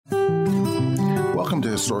Welcome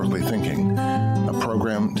to Historically Thinking, a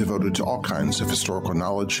program devoted to all kinds of historical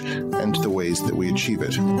knowledge and to the ways that we achieve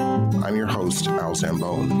it. I'm your host, Al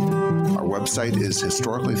Zambone. Our website is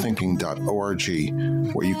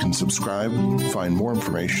historicallythinking.org, where you can subscribe, find more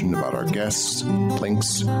information about our guests,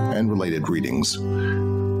 links, and related readings.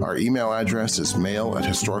 Our email address is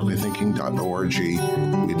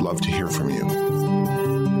mail@historicallythinking.org. We'd love to hear from you.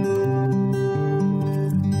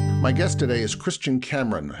 My guest today is Christian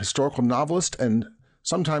Cameron, a historical novelist and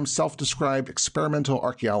sometimes self-described experimental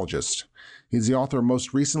archaeologist. He's the author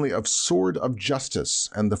most recently of Sword of Justice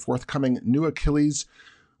and the forthcoming New Achilles,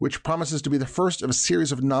 which promises to be the first of a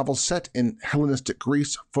series of novels set in Hellenistic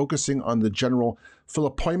Greece, focusing on the general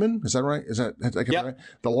Philopoemen. Is that right? Did I get that right?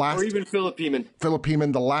 The last, or even Philopoemen.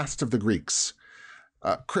 Philopoemen, the last of the Greeks.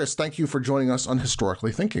 Chris, thank you for joining us on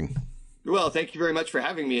Historically Thinking. Well, thank you very much for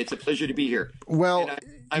having me. It's a pleasure to be here. Well,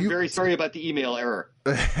 I'm very sorry about the email error.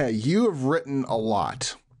 You have written a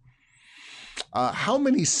lot. How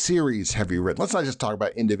many series have you written? Let's not just talk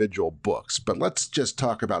about individual books, but let's just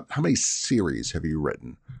talk about how many series have you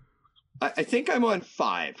written? I think I'm on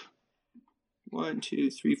 5. 1,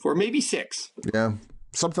 2, 3, 4, maybe 6. Yeah.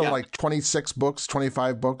 Something like 26 books,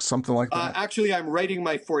 25 books, something like that? Actually, I'm writing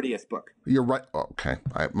my 40th book. You're right. Oh, okay.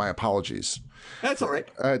 My apologies. That's all right.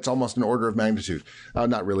 It's almost an order of magnitude.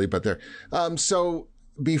 Not really, but there. So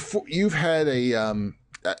before you've had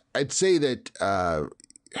I'd say that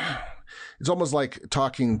it's almost like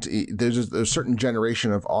talking to, there's a certain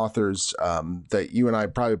generation of authors that you and I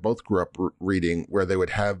probably both grew up reading, where they would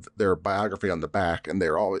have their biography on the back, and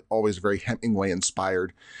they're always very Hemingway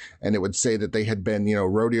inspired, and it would say that they had been,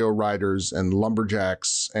 rodeo riders and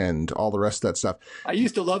lumberjacks and all the rest of that stuff. I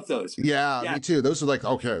used to love those. Yeah, me too. Those are like,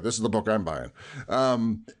 okay, this is the book I'm buying.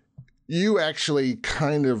 You actually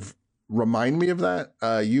kind of remind me of that.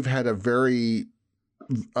 You've had a very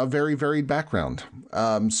varied background.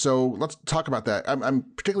 So let's talk about that. I'm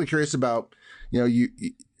particularly curious about, you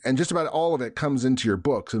and just about all of it comes into your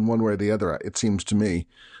books in one way or the other, it seems to me.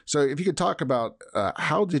 So if you could talk about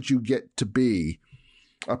how did you get to be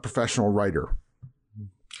a professional writer?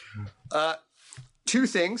 2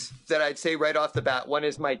 things that I'd say right off the bat. One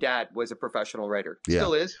is my dad was a professional writer. Yeah.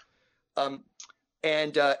 Still is.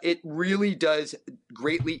 And it really does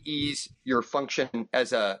greatly ease your function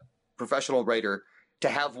as a professional writer to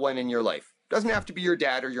have one in your life. Doesn't have to be your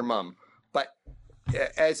dad or your mom, but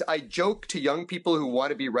as I joke to young people who want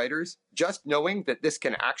to be writers, just knowing that this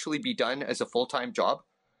can actually be done as a full-time job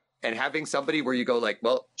and having somebody where you go like,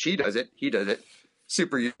 well, she does it, he does it,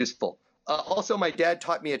 super useful. Also, my dad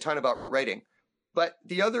taught me a ton about writing, but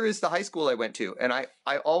the other is the high school I went to. And I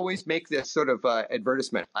always make this sort of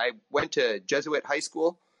advertisement. I went to Jesuit high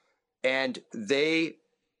school, and they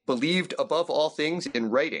believed above all things in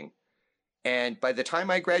writing. And by the time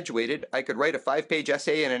I graduated, I could write a 5-page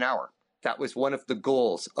essay in an hour. That was one of the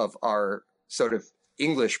goals of our sort of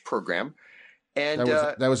English program. And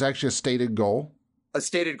that was actually a stated goal? A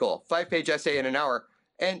stated goal, 5-page essay in an hour.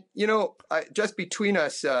 And, just between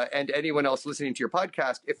us and anyone else listening to your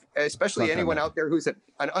podcast, especially anyone out there who's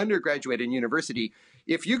an undergraduate in university,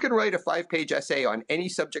 if you can write a 5-page essay on any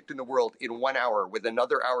subject in the world in 1 hour with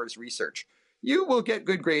another hour's research, you will get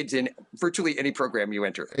good grades in virtually any program you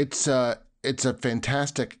enter. It's a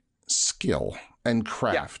fantastic skill and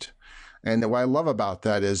craft. Yeah. And what I love about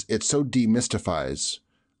that is it so demystifies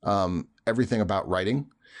everything about writing.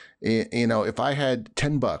 If I had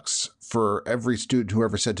 $10 for every student who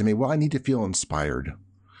ever said to me, well, I need to feel inspired,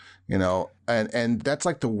 and that's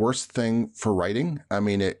like the worst thing for writing. I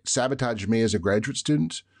mean, it sabotaged me as a graduate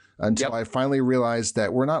student until I finally realized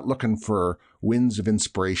that we're not looking for winds of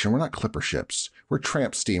inspiration. We're not clipper ships. We're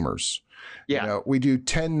tramp steamers. Yeah. We do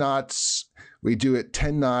 10 knots. We do it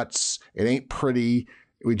 10 knots. It ain't pretty.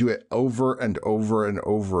 We do it over and over and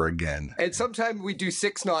over again. And sometimes we do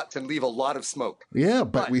 6 knots and leave a lot of smoke. Yeah,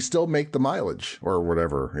 but we still make the mileage or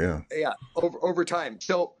whatever. Yeah. Yeah, over time.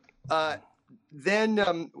 So then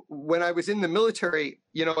when I was in the military,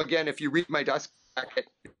 again, if you read my dust jacket,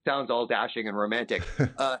 it sounds all dashing and romantic.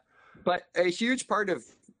 But a huge part of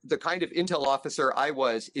the kind of intel officer I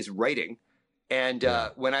was is writing. And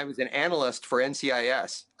when I was an analyst for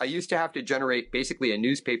NCIS, I used to have to generate basically a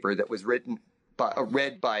newspaper that was read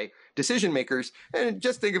by decision makers. And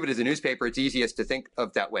just think of it as a newspaper. It's easiest to think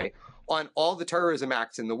of that way, on all the terrorism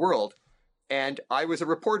acts in the world. And I was a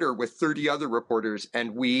reporter with 30 other reporters,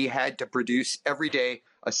 and we had to produce every day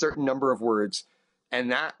a certain number of words. And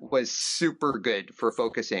that was super good for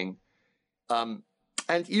focusing. And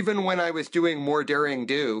even when I was doing more daring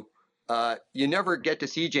do, you never get to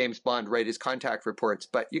see James Bond write his contact reports,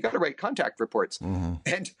 but you got to write contact reports. Mm-hmm.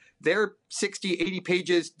 And they're 60, 80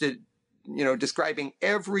 pages describing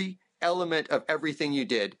every element of everything you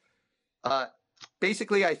did.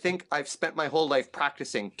 Basically, I think I've spent my whole life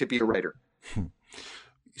practicing to be a writer.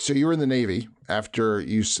 So you were in the Navy after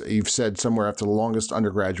you've said somewhere after the longest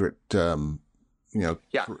undergraduate, Yeah,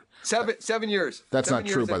 7 years. That's 7 not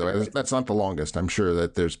true, years by the way. That's not the longest. I'm sure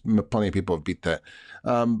that there's plenty of people who have beat that.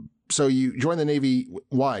 So you joined the Navy.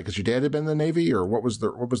 Why? Because your dad had been in the Navy, or what was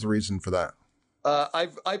the reason for that?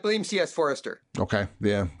 I blame C.S. Forrester. Okay.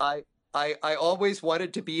 Yeah. I always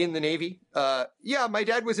wanted to be in the Navy. Yeah, my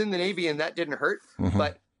dad was in the Navy and that didn't hurt. Mm-hmm.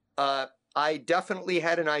 But I definitely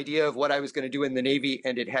had an idea of what I was going to do in the Navy,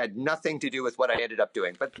 and it had nothing to do with what I ended up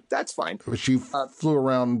doing. But that's fine. But you flew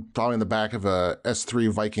around probably in the back of a S-3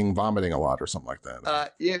 Viking vomiting a lot or something like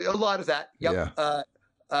that. Yeah, a lot of that. Yep.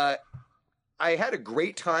 Yeah. I had a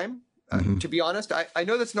great time. Mm-hmm. To be honest, I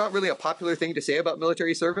know that's not really a popular thing to say about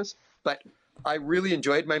military service, but I really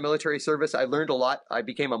enjoyed my military service. I learned a lot. I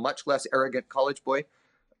became a much less arrogant college boy.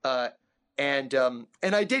 And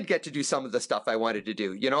I did get to do some of the stuff I wanted to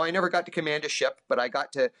do. I never got to command a ship, but I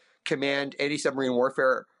got to command anti-submarine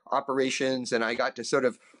warfare operations, and I got to sort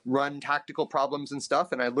of run tactical problems and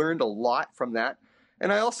stuff, and I learned a lot from that.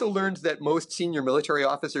 And I also learned that most senior military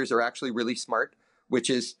officers are actually really smart, which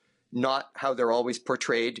is not how they're always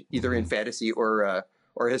portrayed, either in fantasy or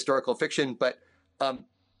historical fiction. But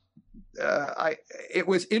it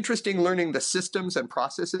was interesting learning the systems and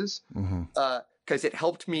processes because it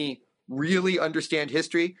helped me really understand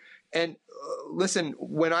history. And listen,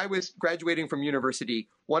 when I was graduating from university,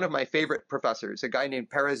 one of my favorite professors, a guy named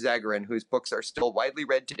Perez Zagarin, whose books are still widely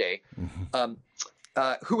read today,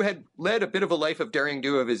 who had led a bit of a life of daring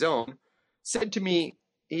do of his own, said to me,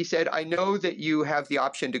 he said, I know that you have the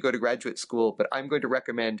option to go to graduate school, but I'm going to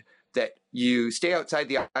recommend that you stay outside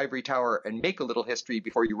the ivory tower and make a little history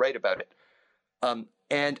before you write about it.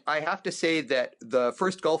 And I have to say that the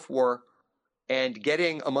first Gulf War and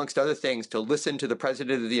getting, amongst other things, to listen to the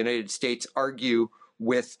President of the United States argue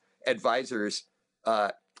with advisors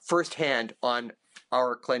firsthand on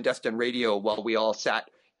our clandestine radio while we all sat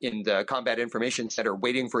in the Combat Information Center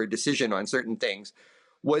waiting for a decision on certain things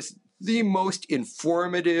was the most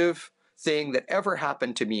informative thing that ever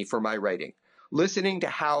happened to me for my writing. Listening to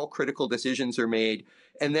how critical decisions are made,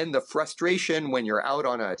 and then the frustration when you're out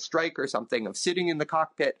on a strike or something of sitting in the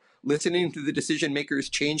cockpit, listening to the decision makers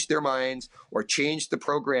change their minds or change the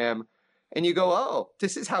program, and you go, oh,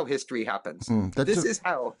 this is how history happens. This is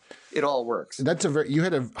how it all works. You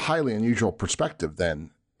had a highly unusual perspective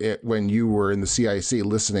then when you were in the CIC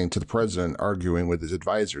listening to the president arguing with his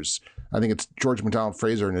advisors. I think it's George MacDonald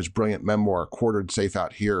Fraser in his brilliant memoir, Quartered Safe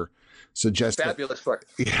Out Here, suggests fabulous book.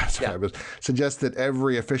 Yeah, fabulous. Suggests that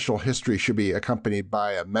every official history should be accompanied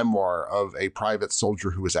by a memoir of a private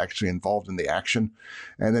soldier who was actually involved in the action.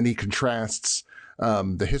 And then he contrasts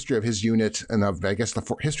the history of his unit and of, I guess,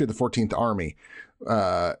 the history of the 14th Army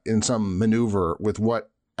in some maneuver with what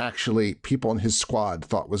actually people in his squad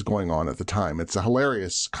thought was going on at the time. It's a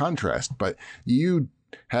hilarious contrast, but you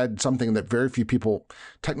had something that very few people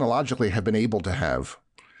technologically have been able to have,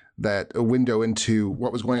 that a window into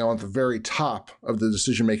what was going on at the very top of the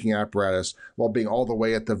decision-making apparatus while being all the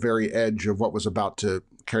way at the very edge of what was about to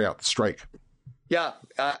carry out the strike. Yeah,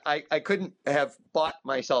 I couldn't have bought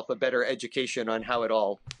myself a better education on how it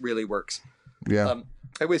all really works. Yeah.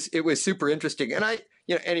 It was super interesting. And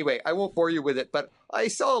anyway, I won't bore you with it, but I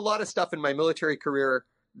saw a lot of stuff in my military career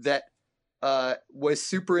that was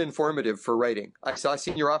super informative for writing. I saw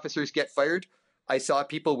senior officers get fired. I saw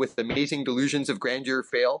people with amazing delusions of grandeur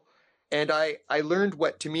fail. And I learned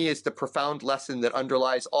what to me is the profound lesson that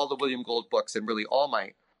underlies all the William Gold books and really all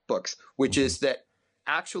my books, which is that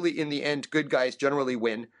actually in the end, good guys generally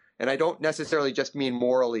win. And I don't necessarily just mean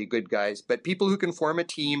morally good guys, but people who can form a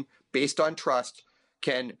team based on trust,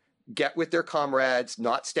 can get with their comrades,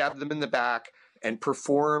 not stab them in the back, and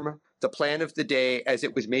perform the plan of the day as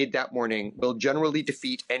it was made that morning will generally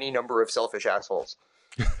defeat any number of selfish assholes.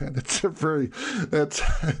 It's a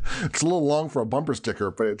little long for a bumper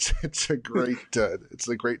sticker, but it's a great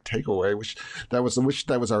takeaway. Wish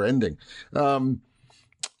that was our ending.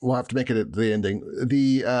 We'll have to make it at the ending.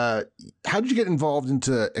 How did you get involved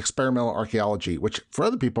into experimental archaeology, which for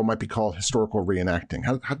other people might be called historical reenacting?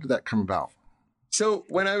 How did that come about? So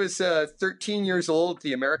when I was 13 years old,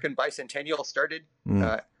 the American Bicentennial started.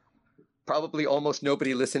 Probably almost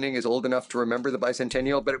nobody listening is old enough to remember the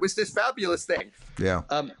Bicentennial, but it was this fabulous thing. Yeah.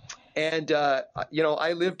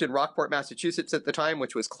 I lived in Rockport, Massachusetts at the time,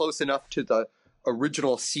 which was close enough to the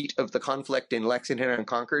original seat of the conflict in Lexington and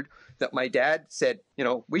Concord that my dad said,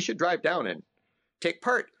 we should drive down and take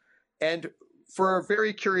part. And for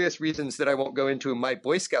very curious reasons that I won't go into, my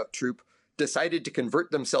Boy Scout troop decided to convert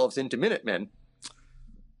themselves into Minutemen.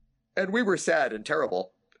 And we were sad and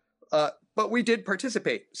terrible. But we did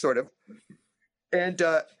participate, sort of. And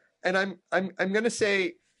I'm going to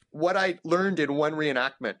say what I learned in one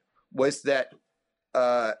reenactment was that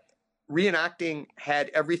reenacting had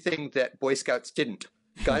everything that Boy Scouts didn't: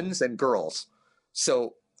 guns and girls.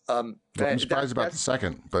 So I'm surprised about the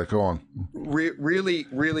second, but go on. Really,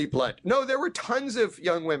 really blunt. No, there were tons of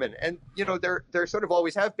young women, and there sort of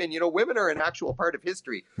always have been. Women are an actual part of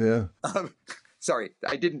history. Yeah. Sorry,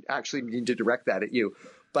 I didn't actually mean to direct that at you,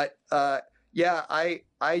 but yeah,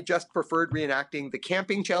 I just preferred reenacting. The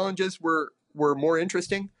camping challenges were more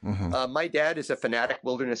interesting. Mm-hmm. My dad is a fanatic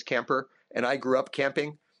wilderness camper, and I grew up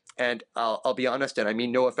camping. And I'll be honest, and I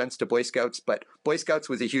mean no offense to Boy Scouts, but Boy Scouts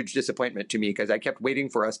was a huge disappointment to me because I kept waiting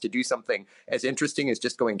for us to do something as interesting as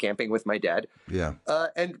just going camping with my dad. Yeah.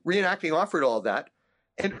 And reenacting offered all that.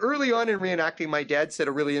 And early on in reenacting, my dad said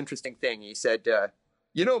a really interesting thing. He said,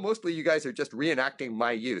 mostly you guys are just reenacting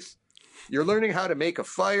my youth. You're learning how to make a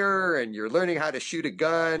fire and you're learning how to shoot a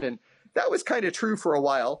gun. And that was kind of true for a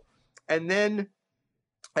while. And then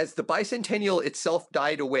as the bicentennial itself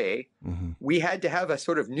died away, mm-hmm. we had to have a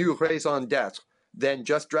sort of new raison d'etre than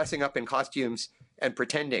just dressing up in costumes and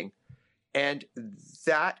pretending. And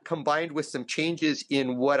that, combined with some changes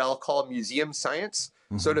in what I'll call museum science,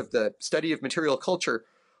 mm-hmm. sort of the study of material culture,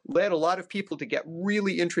 led a lot of people to get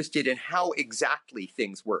really interested in how exactly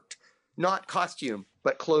things worked. Not costume,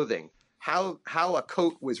 but clothing. How a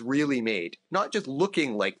coat was really made. Not just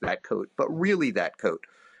looking like that coat, but really that coat.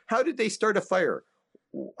 How did they start a fire?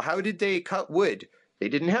 How did they cut wood? They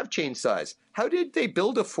didn't have chainsaws. How did they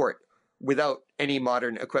build a fort without any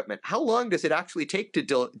modern equipment? How long does it actually take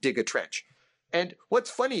to dig a trench? And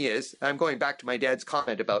what's funny is, I'm going back to my dad's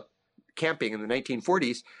comment about camping in the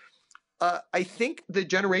 1940s, I think the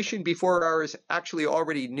generation before ours actually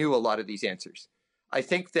already knew a lot of these answers. I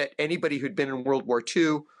think that anybody who'd been in World War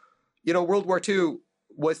II, World War II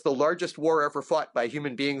was the largest war ever fought by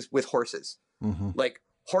human beings with horses. Mm-hmm. Like,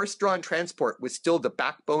 horse-drawn transport was still the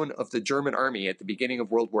backbone of the German army at the beginning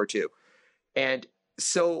of World War II. And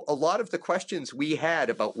so a lot of the questions we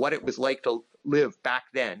had about what it was like to live back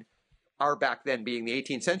then, our back then being the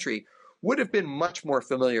 18th century, would have been much more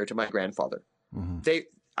familiar to my grandfather. Mm-hmm.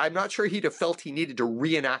 I'm not sure he'd have felt he needed to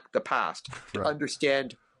reenact the past to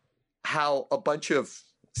understand how a bunch of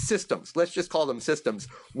systems, let's just call them systems,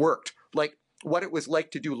 worked. Like what it was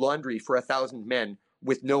like to do laundry for 1,000 men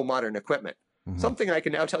with no modern equipment. Mm-hmm. Something I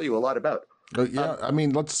can now tell you a lot about. Yeah, I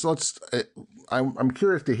mean, let's. I'm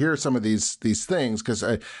curious to hear some of these things because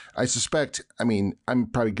I suspect. I mean, I'm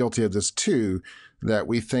probably guilty of this too. That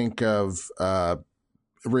we think of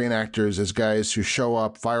reenactors as guys who show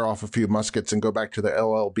up, fire off a few muskets, and go back to the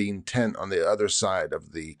LL Bean tent on the other side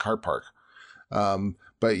of the car park.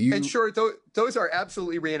 But you and sure, those are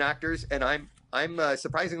absolutely reenactors, and I'm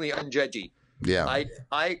surprisingly unjudgy. Yeah,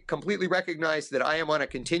 I completely recognize that I am on a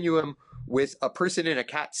continuum with a person in a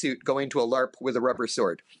cat suit going to a LARP with a rubber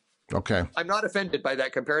sword. Okay. I'm not offended by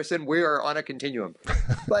that comparison. We are on a continuum.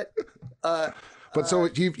 But so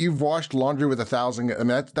you've washed laundry with 1,000. I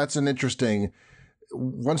mean, that's an interesting.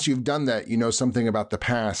 Once you've done that, you know something about the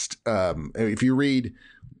past. If you read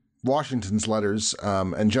Washington's letters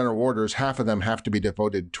and general orders, half of them have to be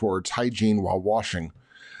devoted towards hygiene while washing.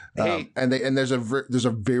 And there's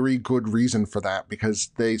a very good reason for that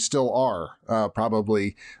because they still are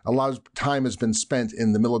probably a lot of time has been spent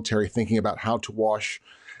in the military thinking about how to wash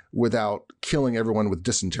without killing everyone with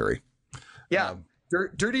dysentery. Yeah.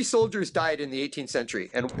 Dirty soldiers died in the 18th century.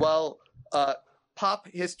 And while pop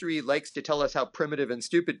history likes to tell us how primitive and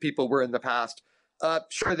stupid people were in the past,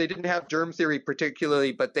 sure, they didn't have germ theory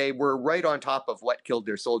particularly, but they were right on top of what killed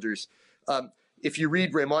their soldiers. If you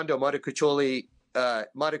read Raimondo Montecuccoli,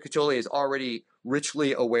 Montecuccoli is already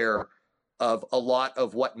richly aware of a lot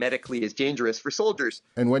of what medically is dangerous for soldiers.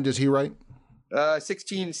 And when does he write?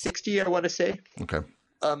 1660, I want to say. Okay.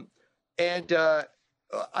 I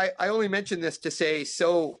only mention this to say,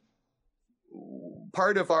 so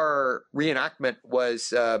part of our reenactment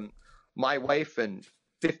was my wife and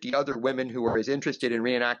 50 other women who were as interested in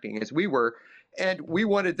reenacting as we were, and we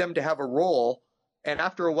wanted them to have a role. And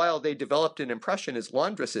after a while, they developed an impression as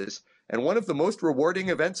laundresses. And one of the most rewarding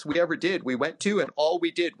events we ever did, we went to, and all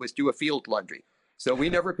we did was do a field laundry. So we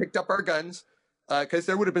never picked up our guns because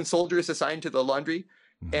there would have been soldiers assigned to the laundry.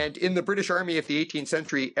 Mm-hmm. And in the British Army of the 18th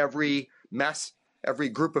century, every mess, every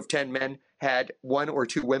group of 10 men had 1 or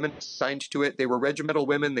 2 women assigned to it. They were regimental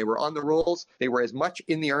women. They were on the rolls. They were as much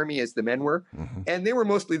in the army as the men were. Mm-hmm. And they were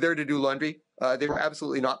mostly there to do laundry. They were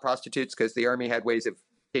absolutely not prostitutes because the army had ways of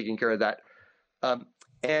taking care of that.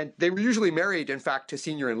 And they were usually married, in fact, to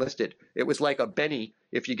senior enlisted. It was like a Benny.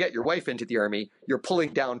 If you get your wife into the Army, you're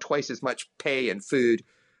pulling down twice as much pay and food.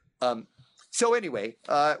 So anyway,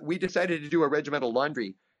 we decided to do a regimental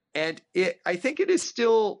laundry. And I think it is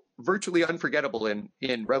still virtually unforgettable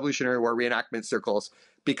in Revolutionary War reenactment circles,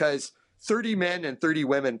 because 30 men and 30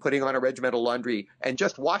 women putting on a regimental laundry and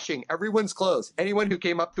just washing everyone's clothes, anyone who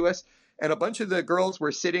came up to us. And a bunch of the girls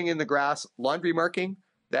were sitting in the grass laundry marking.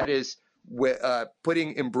 That is,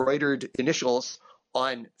 putting embroidered initials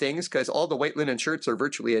on things, because all the white linen shirts are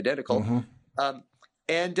virtually identical.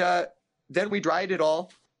 And then we dried it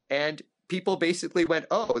all, and people basically went,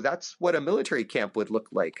 "Oh, that's what a military camp would look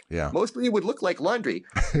like." Yeah. Mostly it would look like laundry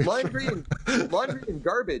and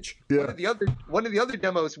garbage. Yeah. One of the other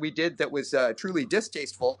demos we did that was truly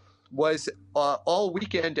distasteful was all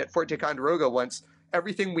weekend at Fort Ticonderoga once,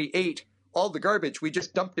 everything we ate, all the garbage, we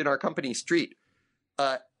just dumped in our company street.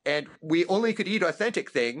 And we only could eat authentic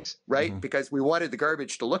things, right? Because we wanted the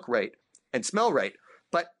garbage to look right and smell right.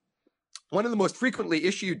 But one of the most frequently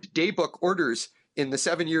issued daybook orders in the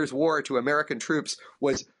 7 Years' War to American troops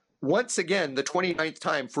was once again, the 29th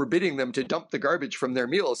time, forbidding them to dump the garbage from their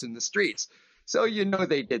meals in the streets. So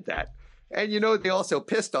they did that. And they also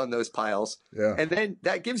pissed on those piles. Yeah. And then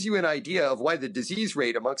that gives you an idea of why the disease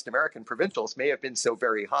rate amongst American provincials may have been so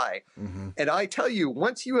very high. And I tell you,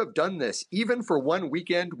 once you have done this, even for one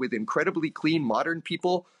weekend with incredibly clean modern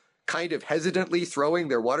people kind of hesitantly throwing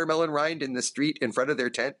their watermelon rind in the street in front of their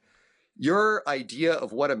tent, your idea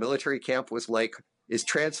of what a military camp was like is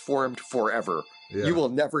transformed forever. Yeah. You will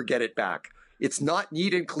never get it back. It's not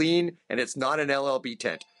neat and clean, and it's not an LLB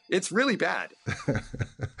tent. It's really bad.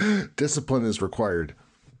 Discipline is required.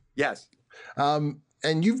 Yes. And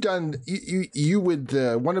you've done, you would,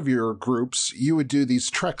 one of your groups, you would do these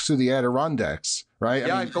treks through the Adirondacks, right?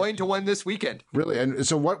 Yeah, I'm going to one this weekend. Really? And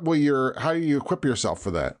so how do you equip yourself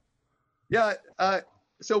for that? Yeah.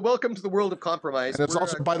 So welcome to the world of compromise. And it's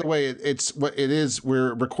also, by the way,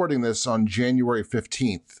 we're recording this on January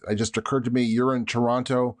 15th. It just occurred to me, you're in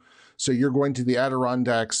Toronto, so you're going to the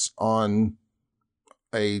Adirondacks on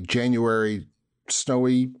a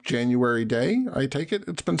snowy January day, I take it?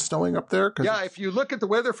 It's been snowing up there? Yeah, if you look at the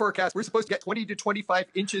weather forecast, we're supposed to get 20 to 25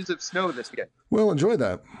 inches of snow this weekend. Well, enjoy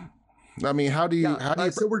that. I mean, how do you...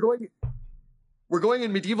 So we're going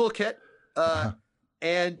in medieval kit,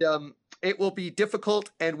 and it will be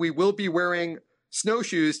difficult, and we will be wearing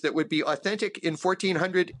snowshoes that would be authentic in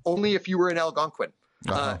 1400 only if you were in Algonquin.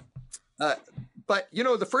 But,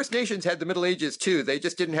 the First Nations had the Middle Ages, too. They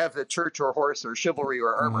just didn't have the church or horse or chivalry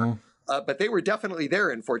or armor. But they were definitely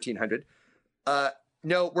there in 1400.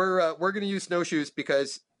 No, we're going to use snowshoes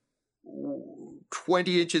because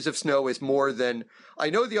 20 inches of snow is more than... I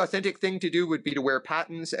know the authentic thing to do would be to wear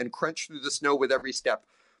pattens and crunch through the snow with every step.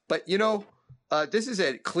 But, this is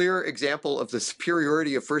a clear example of the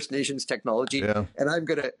superiority of First Nations technology. Yeah. And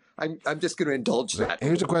I'm just going to indulge that.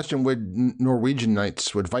 Here's a question.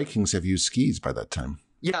 Would Vikings have used skis by that time?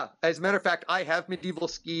 Yeah. As a matter of fact, I have medieval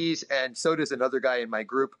skis, and so does another guy in my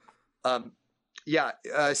group.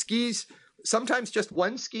 Skis, sometimes just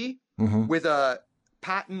one ski with a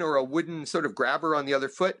patten or a wooden sort of grabber on the other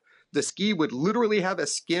foot. The ski would literally have a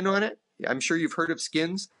skin on it. I'm sure you've heard of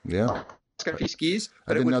skins. Yeah. Skis,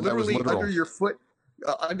 but it would literally under your foot.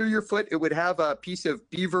 Under your foot, it would have a piece of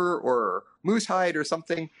beaver or moose hide or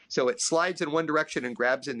something, so it slides in one direction and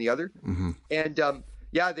grabs in the other. And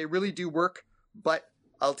they really do work. But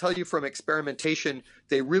I'll tell you from experimentation,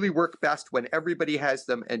 they really work best when everybody has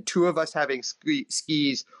them, and 2 of us having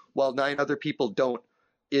skis while 9 other people don't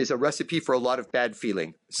is a recipe for a lot of bad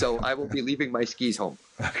feeling. So I will be leaving my skis home.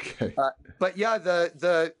 Okay. But yeah,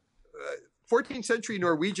 the 14th century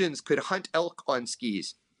Norwegians could hunt elk on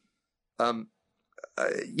skis.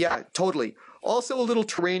 Yeah, totally. Also a little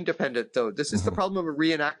terrain dependent, though. This is the problem of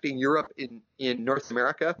reenacting Europe in North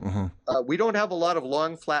America. We don't have a lot of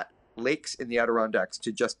long, flat lakes in the Adirondacks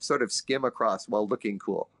to just sort of skim across while looking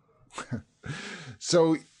cool.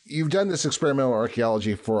 So you've done this experimental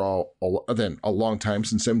archaeology for a long time,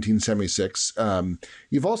 since 1776.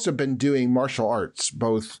 You've also been doing martial arts,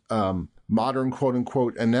 both modern, quote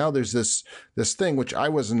unquote, and now there's this thing which I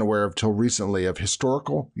wasn't aware of till recently, of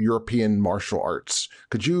historical European martial arts.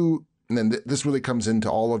 Could you? And then this really comes into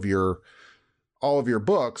all of your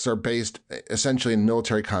books are based essentially in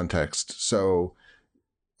military context. So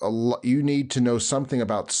you need to know something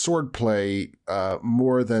about swordplay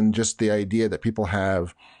more than just the idea that people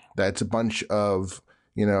have that it's a bunch of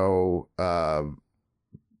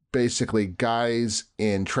basically guys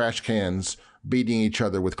in trash cans beating each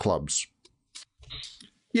other with clubs.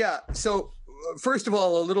 Yeah. So first of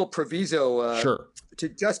all, a little proviso. Sure. To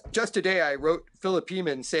just today, I wrote Philip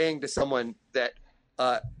Heman saying to someone that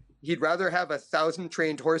he'd rather have 1,000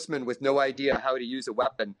 trained horsemen with no idea how to use a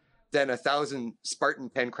weapon than 1,000 Spartan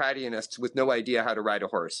Pancratianists with no idea how to ride a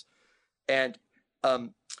horse. And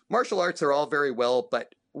martial arts are all very well,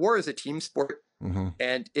 but war is a team sport. Mm-hmm.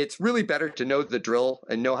 And it's really better to know the drill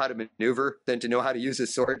and know how to maneuver than to know how to use a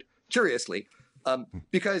sword, curiously.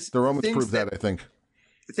 Because the Romans proved that, I think.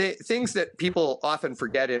 Things that people often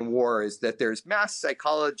forget in war is that there's mass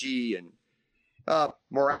psychology and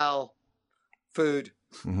morale, food.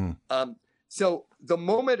 Mm-hmm. So the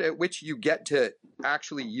moment at which you get to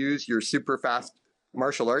actually use your super fast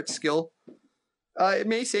martial arts skill, it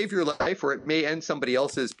may save your life or it may end somebody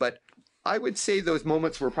else's, but I would say those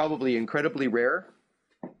moments were probably incredibly rare.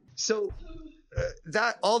 So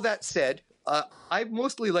all that said, I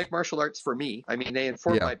mostly like martial arts for me. I mean, they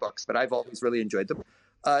inform my books, but I've always really enjoyed them.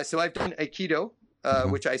 So I've done Aikido,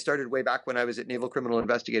 which I started way back when I was at Naval Criminal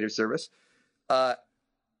Investigative Service.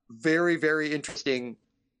 Very, very interesting,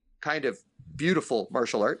 kind of beautiful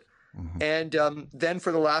martial art. Mm-hmm. And then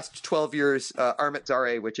for the last 12 years, Armat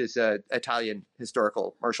Zare, which is Italian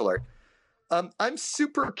historical martial art. I'm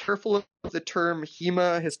super careful of the term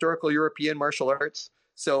HEMA, historical European martial arts.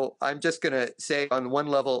 So I'm just going to say on one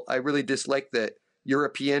level, I really dislike the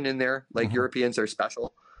European in there, like mm-hmm. Europeans are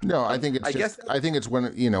special. No, I think it's I think it's when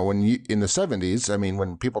in the 70s, I mean,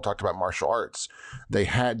 when people talked about martial arts, they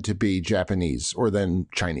had to be Japanese or then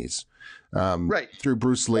Chinese, right? Through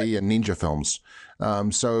Bruce Lee and ninja films.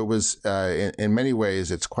 So it was, in many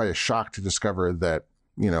ways, it's quite a shock to discover that,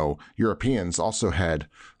 Europeans also had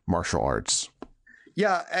martial arts.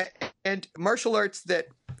 Yeah. And martial arts that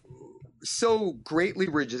so greatly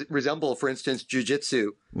resemble, for instance, jujitsu,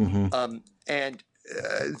 mm-hmm. And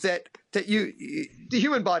that the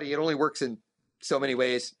human body, it only works in so many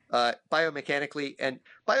ways, biomechanically, and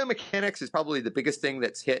biomechanics is probably the biggest thing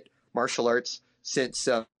that's hit martial arts since,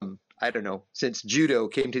 since judo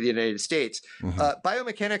came to the United States. Mm-hmm.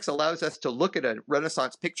 Biomechanics allows us to look at a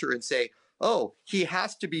Renaissance picture and say, oh, he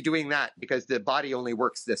has to be doing that because the body only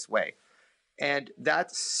works this way. And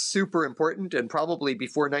that's super important. And probably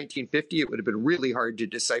before 1950, it would have been really hard to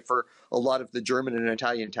decipher a lot of the German and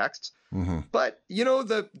Italian texts. Mm-hmm. But,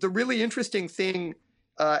 the really interesting thing,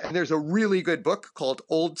 and there's a really good book called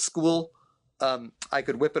Old School. I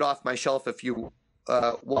could whip it off my shelf if you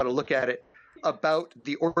want to look at it, about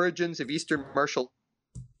the origins of Eastern martial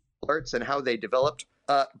arts and how they developed.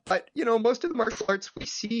 But, most of the martial arts we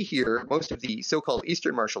see here, most of the so-called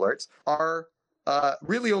Eastern martial arts are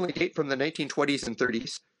really only date from the 1920s and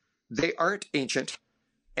 30s. They aren't ancient,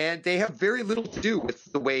 and they have very little to do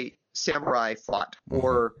with the way samurai fought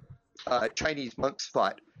or Chinese monks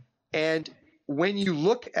fought. And when you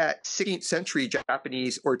look at 16th century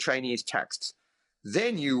Japanese or Chinese texts,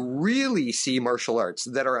 then you really see martial arts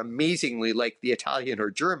that are amazingly like the Italian or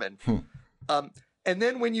German. And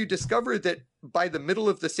then when you discover that by the middle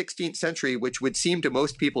of the 16th century, which would seem to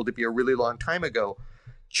most people to be a really long time ago,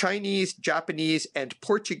 Chinese, Japanese, and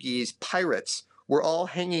Portuguese pirates were all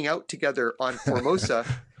hanging out together on Formosa.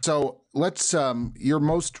 So let's, your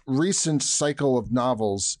most recent cycle of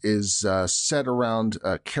novels is set around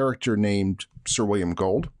a character named Sir William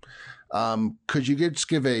Gold. Could you just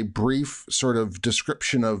give a brief sort of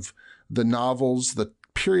description of the novels, the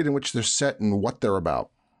period in which they're set, and what they're about?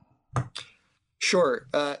 Sure.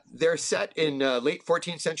 They're set in late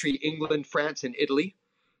 14th century England, France, and Italy.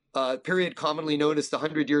 Period commonly known as the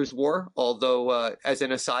 100 Years' War, although, as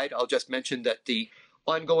an aside, I'll just mention that the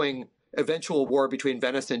ongoing eventual war between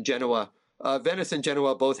Venice and Genoa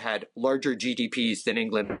both had larger GDPs than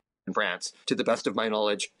England and France, to the best of my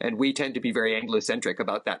knowledge, and we tend to be very Anglo-centric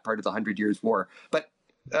about that part of the 100 Years' War. But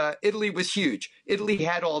Italy was huge. Italy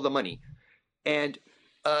had all the money. And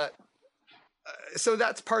so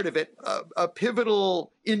that's part of it. A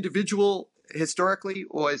pivotal individual historically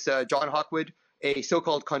was John Hawkwood, a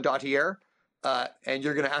so-called condottiere, and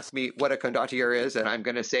you're going to ask me what a condottiere is, and I'm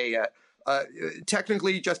going to say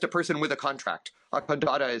technically just a person with a contract. A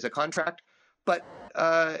condotta is a contract, but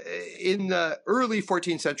in the early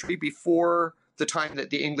 14th century, before the time that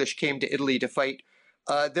the English came to Italy to fight,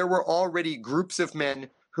 there were already groups of men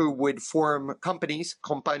who would form companies,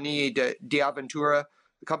 compagnie di avventura,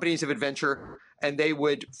 companies of adventure, and they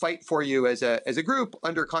would fight for you as a group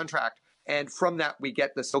under contract. And from that, we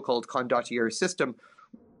get the so-called condottiere system,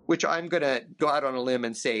 which I'm going to go out on a limb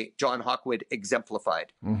and say John Hawkwood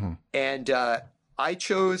exemplified. Mm-hmm. And I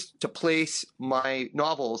chose to place my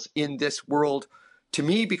novels in this world, to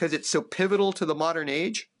me, because it's so pivotal to the modern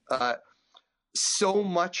age. So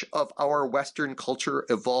much of our Western culture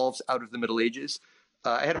evolves out of the Middle Ages.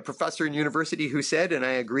 I had a professor in university who said, and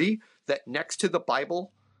I agree, that next to the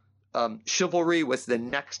Bible, chivalry was the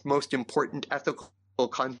next most important ethical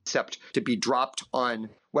concept to be dropped on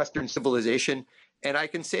Western civilization. And I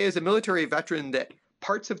can say as a military veteran that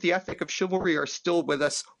parts of the ethic of chivalry are still with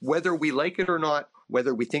us, whether we like it or not,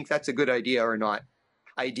 whether we think that's a good idea or not.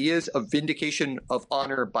 Ideas of vindication of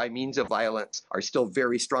honor by means of violence are still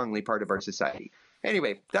very strongly part of our society.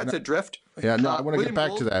 Anyway, that's a drift. Yeah, no, I want to get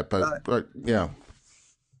back to that, but yeah.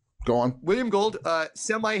 Go on. William Gold,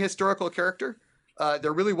 semi-historical character.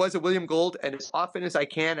 There really was a William Gold, and as often as I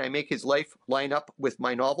can, I make his life line up with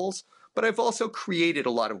my novels. But I've also created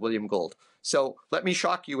a lot of William Gold. So let me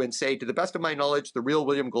shock you and say, to the best of my knowledge, the real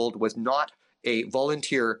William Gold was not a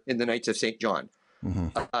volunteer in the Knights of St. John.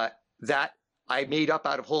 That I made up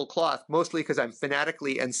out of whole cloth, mostly because I'm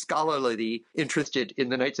fanatically and scholarly interested in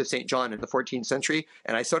the Knights of St. John in the 14th century,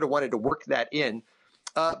 and I sort of wanted to work that in.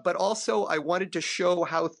 But also, I wanted to show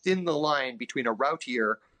how thin the line between a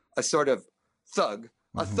routier, a sort of thug,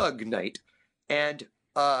 a thug knight, and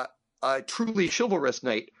a truly chivalrous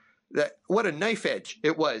knight, that what a knife edge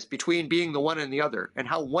it was between being the one and the other, and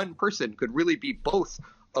how one person could really be both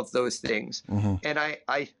of those things. And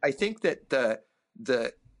I think that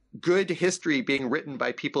the good history being written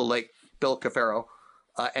by people like Bill Cafaro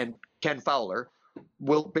and Ken Fowler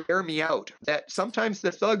will bear me out that sometimes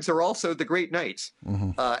the thugs are also the great knights.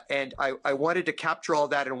 And I wanted to capture all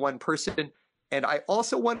that in one person. And I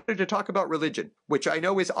also wanted to talk about religion, which I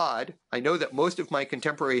know is odd. I know that most of my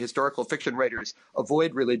contemporary historical fiction writers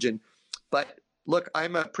avoid religion. But look,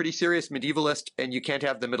 I'm a pretty serious medievalist, and you can't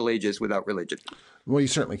have the Middle Ages without religion. Well, you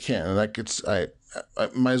certainly can. And that gets, I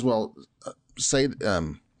might as well say,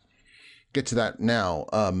 get to that now.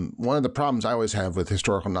 One of the problems I always have with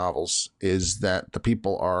historical novels is that the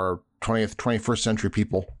people are 20th, 21st century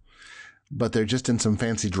people, but they're just in some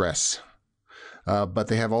fancy dress. But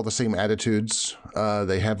they have all the same attitudes.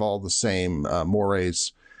 They have all the same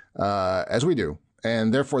mores as we do.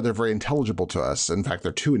 And therefore, they're very intelligible to us. In fact,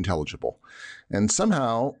 they're too intelligible. And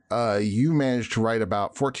somehow you managed to write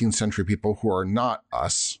about 14th century people who are not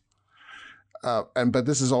us. But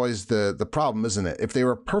this is always the problem, isn't it? If they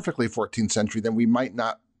were perfectly 14th century, then we might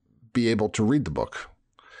not be able to read the book.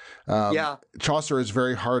 Chaucer is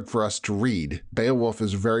very hard for us to read. Beowulf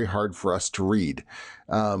is very hard for us to read.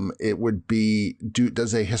 It would be,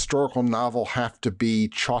 does a historical novel have to be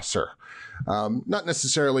Chaucer? Not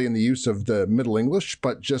necessarily in the use of the Middle English,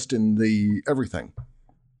 but just in the everything.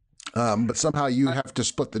 But somehow you have to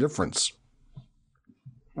split the difference.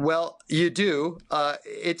 Well, you do.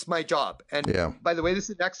 It's my job. And by the way, this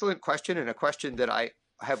is an excellent question, and a question that I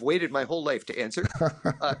have waited my whole life to answer.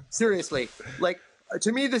 Seriously,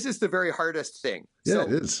 to me, this is the very hardest thing. Yeah,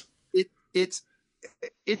 it is.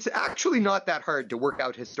 It's actually not that hard to work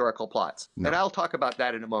out historical plots. No. And I'll talk about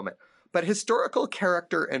that in a moment. But historical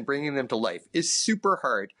character and bringing them to life is super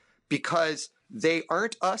hard because they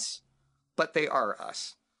aren't us, but they are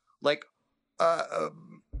us.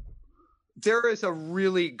 There is a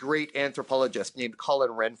really great anthropologist named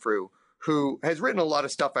Colin Renfrew who has written a lot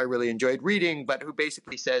of stuff I really enjoyed reading, but who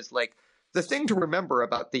basically says, the thing to remember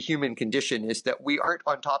about the human condition is that we aren't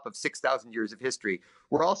on top of 6,000 years of history.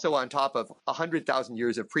 We're also on top of 100,000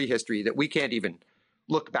 years of prehistory that we can't even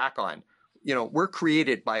look back on. We're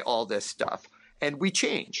created by all this stuff, and we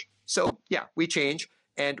change. So, yeah, we change.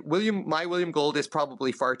 And my William Gold is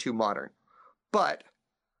probably far too modern. But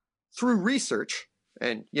through research,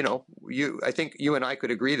 and, I think you and I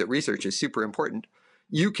could agree that research is super important,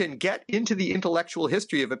 you can get into the intellectual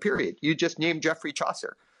history of a period. You just named Geoffrey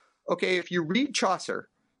Chaucer. Okay, if you read Chaucer,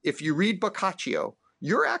 if you read Boccaccio,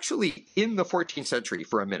 you're actually in the 14th century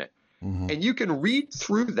for a minute. And you can read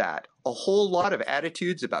through that a whole lot of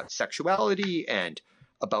attitudes about sexuality and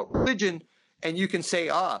about religion, and you can say,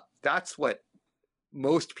 that's what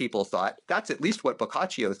most people thought. That's at least what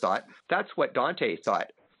Boccaccio thought. That's what Dante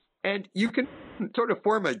thought. And you can sort of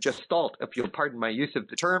form a gestalt, if you'll pardon my use of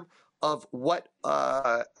the term, of what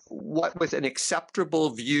was an acceptable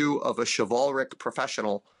view of a chivalric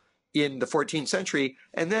professional in the 14th century,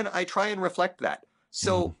 and then I try and reflect that.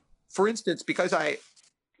 So, for instance, because I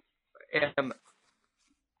am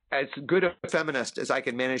as good a feminist as I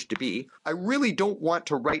can manage to be, I really don't want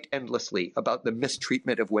to write endlessly about the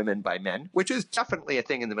mistreatment of women by men, which is definitely a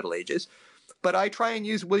thing in the Middle Ages. But I try and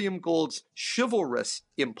use William Gold's chivalrous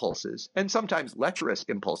impulses, and sometimes lecherous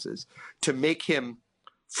impulses, to make him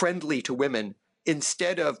friendly to women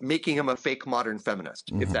instead of making him a fake modern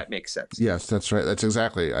feminist, if that makes sense. Yes, that's right. That's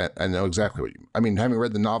exactly, I know exactly what you, having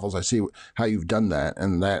read the novels, I see how you've done that.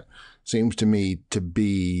 And that seems to me to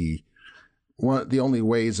be the only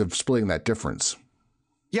ways of splitting that difference.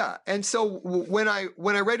 Yeah, and so when I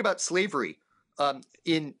write about slavery,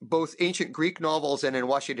 in both ancient Greek novels and in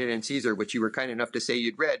Washington and Caesar, which you were kind enough to say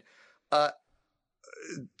you'd read, uh,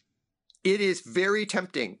 it is very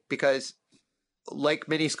tempting because, like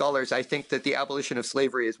many scholars, I think that the abolition of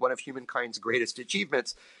slavery is one of humankind's greatest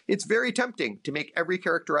achievements. It's very tempting to make every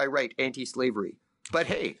character I write anti-slavery. But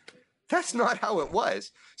hey, that's not how it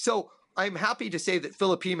was. So I'm happy to say that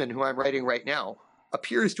Philip Heman, who I'm writing right now,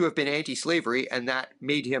 appears to have been anti-slavery, and that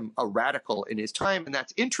made him a radical in his time, and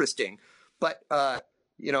that's interesting. But,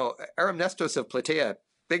 Aramnestos of Plataea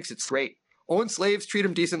thinks it's great. Own slaves, treat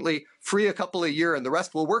them decently, free a couple a year, and the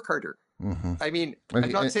rest will work harder. Mm-hmm. I mean,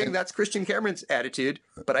 I'm not saying that's Christian Cameron's attitude,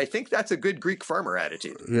 but I think that's a good Greek farmer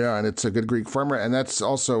attitude. Yeah, and it's a good Greek farmer, and that's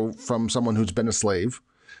also from someone who's been a slave.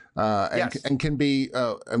 And can be,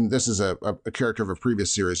 and this is a character of a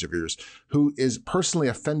previous series of yours, who is personally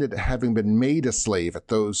offended at having been made a slave at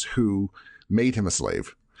those who made him a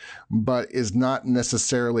slave, but is not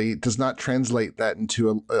necessarily, does not translate that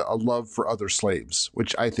into a love for other slaves,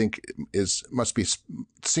 which I think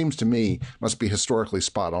seems to me, must be historically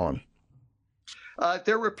spot on.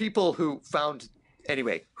 There were people who found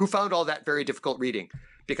all that very difficult reading,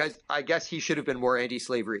 because I guess he should have been more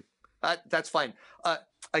anti-slavery. That's fine.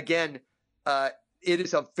 Again, it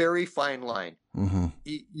is a very fine line. Mm-hmm.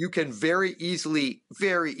 You can very easily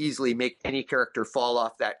make any character fall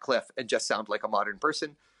off that cliff and just sound like a modern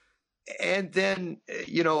person. And then,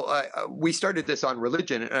 we started this on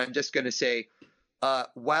religion, and I'm just going to say,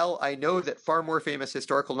 while I know that far more famous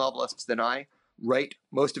historical novelists than I write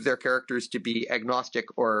most of their characters to be agnostic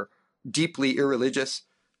or deeply irreligious,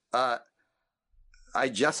 I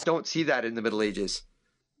just don't see that in the Middle Ages.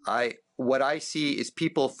 What I see is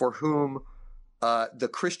people for whom the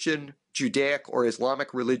Christian, Judaic, or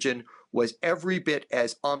Islamic religion was every bit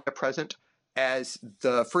as omnipresent as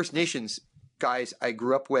the First Nations guys I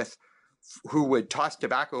grew up with, who would toss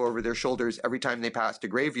tobacco over their shoulders every time they passed a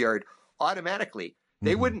graveyard automatically. Mm-hmm.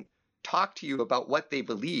 They wouldn't talk to you about what they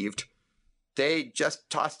believed. They just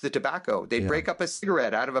tossed the tobacco. They'd break up a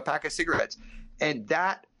cigarette out of a pack of cigarettes. And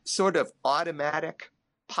that sort of automatic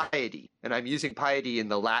piety, and I'm using piety in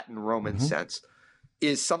the Latin Roman sense,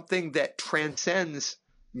 is something that transcends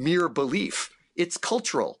mere belief. It's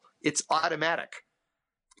cultural. It's automatic.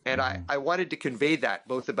 And I wanted to convey that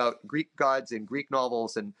both about Greek gods and Greek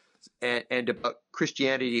novels and about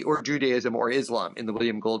Christianity or Judaism or Islam in the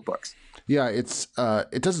William Gold books. Yeah,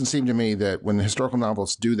 it doesn't seem to me that when historical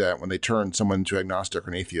novelists do that, when they turn someone into agnostic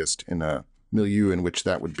or an atheist in a milieu in which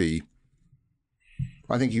that would be,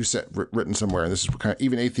 I think you said written somewhere, and this is kind of,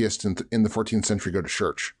 even atheists in the 14th century go to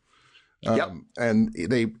church. And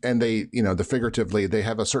they figuratively, they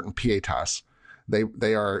have a certain pietas.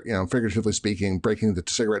 They are, figuratively speaking, breaking the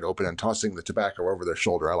cigarette open and tossing the tobacco over their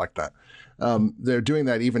shoulder. I like that. They're doing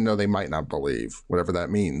that even though they might not believe, whatever that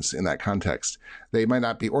means in that context. They might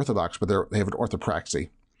not be orthodox, but they have an orthopraxy.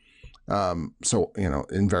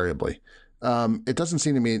 Invariably. It doesn't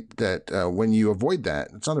seem to me that when you avoid that,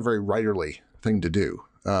 it's not a very writerly thing to do.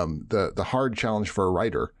 The hard challenge for a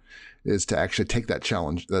writer is to actually take that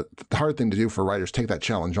challenge. The hard thing to do for writers, take that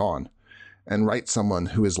challenge on and write someone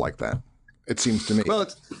who is like that. It seems to me. Well,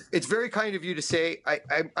 it's very kind of you to say.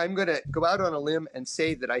 I'm going to go out on a limb and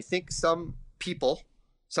say that I think some people,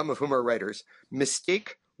 some of whom are writers,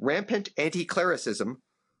 mistake rampant anti-clericism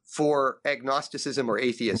for agnosticism or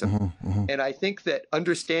atheism. And I think that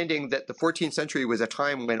understanding that the 14th century was a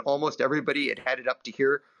time when almost everybody had it up to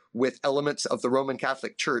here with elements of the Roman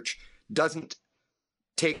Catholic Church doesn't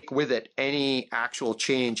take with it any actual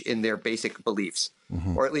change in their basic beliefs,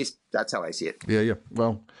 or at least that's how I see it. Yeah.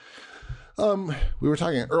 Well, we were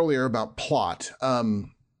talking earlier about plot.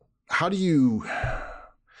 How do you,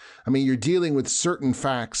 you're dealing with certain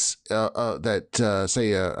facts that,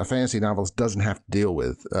 say, a fantasy novelist doesn't have to deal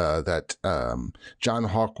with, that John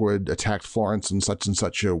Hawkwood attacked Florence in such and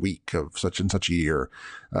such a week of such and such a year,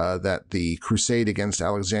 that the crusade against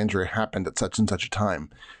Alexandria happened at such and such a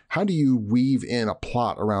time. How do you weave in a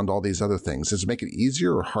plot around all these other things? Does it make it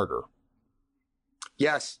easier or harder?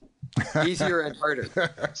 Yes, easier and harder.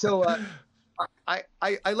 So I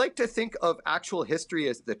like to think of actual history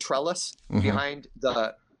as the trellis behind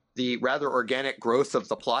the rather organic growth of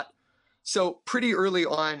the plot. So pretty early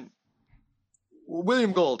on,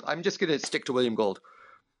 William Gold, I'm just going to stick to William Gold.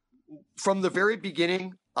 From the very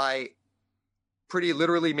beginning, I pretty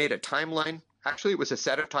literally made a timeline. Actually, it was a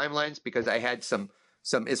set of timelines because I had some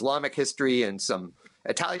Islamic history and some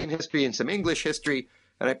Italian history and some English history.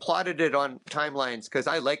 and I plotted it on timelines because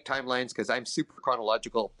I like timelines because I'm super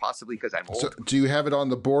chronological, possibly because I'm old. So do you have it on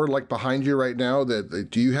the board like behind you right now?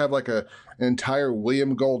 Do you have like an entire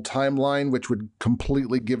William Gold timeline, which would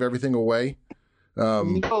completely give everything away?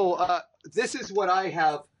 No, this is what I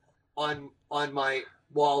have on my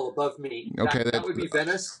wall above me. Okay, that would be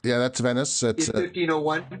Venice. Yeah, that's Venice. It's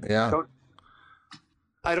 1501. Yeah.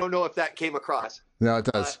 I don't know if that came across. No, it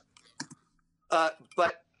does.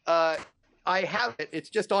 But I have it. It's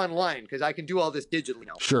just online because I can do all this digitally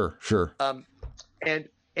now. Sure.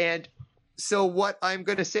 And so what I'm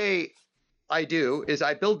going to say I do is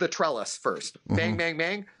I build the trellis first. Bang, bang,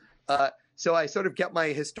 bang. So I sort of get my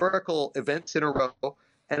historical events in a row,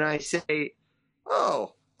 and I say,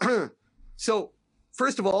 oh, so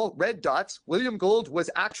first of all, red dots, William Gold was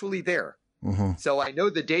actually there. So I know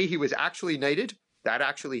the day he was actually knighted. That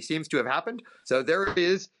actually seems to have happened. So there it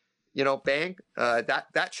is, bang,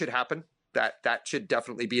 that should happen. That should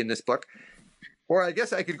definitely be in this book. Or I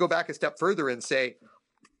guess I could go back a step further and say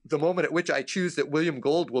the moment at which I choose that William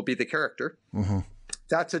Gold will be the character.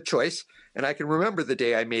 That's a choice. And I can remember the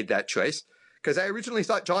day I made that choice because I originally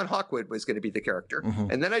thought John Hawkwood was going to be the character.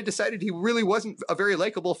 And then I decided he really wasn't a very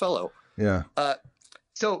likable fellow. Yeah.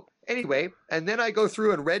 So anyway, and then I go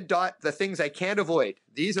through and red dot the things I can't avoid.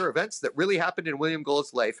 These are events that really happened in William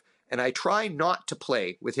Gold's life. And I try not to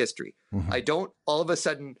play with history. I don't all of a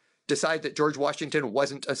sudden decide that George Washington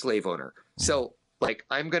wasn't a slave owner. So like,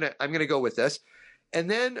 I'm going to go with this. And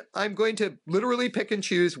then I'm going to literally pick and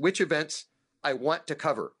choose which events I want to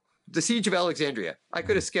cover. The Siege of Alexandria. I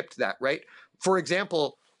could have skipped that, right? For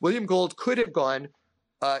example, William Gold could have gone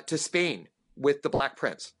to Spain with the Black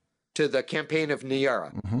Prince to the campaign of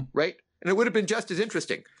Neera, right? And it would have been just as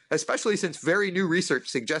interesting, especially since very new research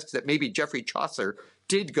suggests that maybe Geoffrey Chaucer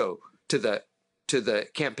did go to the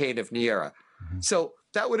campaign of Neera. So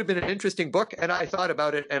that would have been an interesting book, and I thought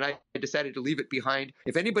about it, and I decided to leave it behind.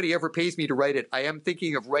 If anybody ever pays me to write it, I am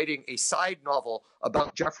thinking of writing a side novel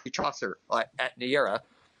about Geoffrey Chaucer at Neera.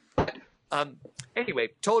 Anyway,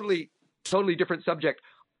 totally different subject.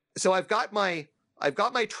 So I've got my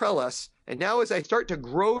trellis, and now as I start to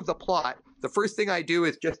grow the plot, the first thing I do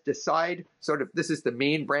is just decide sort of, this is the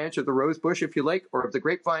main branch of the rose bush, if you like, or of the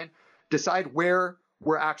grapevine, decide where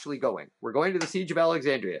we're actually going. We're going to the Siege of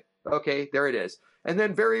Alexandria. Okay, there it is. And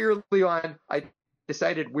then very early on, I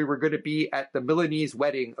decided we were going to be at the Milanese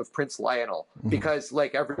wedding of Prince Lionel because,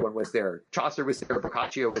 like, everyone was there. Chaucer was there.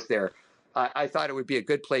 Boccaccio was there. I thought it would be a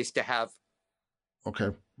good place to have. Okay,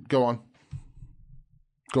 go on.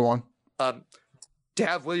 To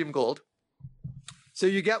have William Gold. So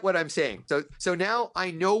you get what I'm saying. So now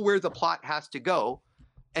I know where the plot has to go,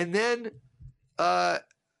 and then I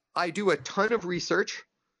do a ton of research.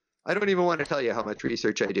 I don't even want to tell you how much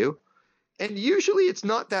research I do. And usually it's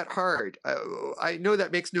not that hard. I know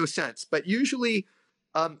that makes no sense, but usually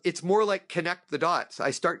it's more like connect the dots.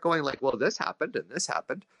 I start going like, well, this happened and this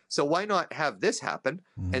happened. So why not have this happen?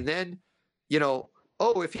 And then,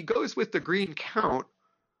 if he goes with the Green Count,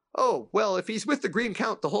 oh, well, if he's with the Green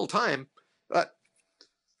Count the whole time,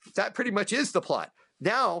 that pretty much is the plot.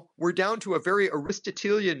 Now we're down to a very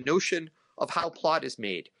Aristotelian notion of how plot is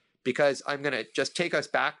made, because I'm going to just take us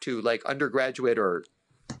back to like undergraduate or,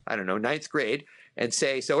 I don't know, ninth grade and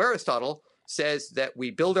say, so Aristotle says that we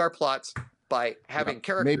build our plots by having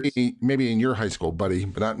characters. Maybe in your high school, buddy,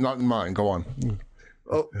 but not in mine. Go on.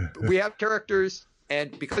 We have characters,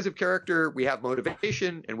 and because of character, we have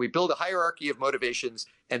motivation, and we build a hierarchy of motivations,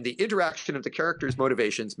 and the interaction of the characters'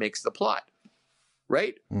 motivations makes the plot,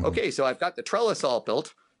 right? Okay, so I've got the trellis all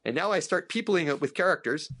built, and now I start peopling it with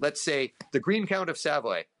characters. Let's say the Green Count of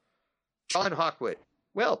Savoy, John Hawkwood.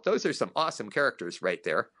 Well, those are some awesome characters right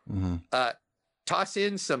there. Toss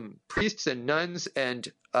in some priests and nuns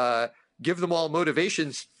and give them all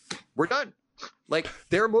motivations. We're done. Like,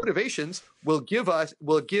 their motivations will give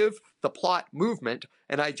the plot movement.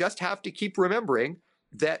 And I just have to keep remembering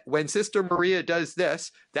that when Sister Maria does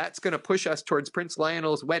this, that's going to push us towards Prince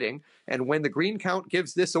Lionel's wedding. And when the Green Count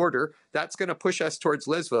gives this order, that's going to push us towards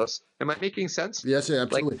Lesbos. Am I making sense? Yes, yeah,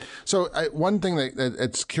 absolutely. So one thing that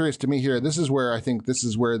it's curious to me here, this is where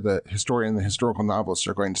the historian and the historical novelists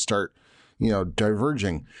are going to start,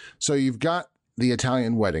 diverging. So you've got the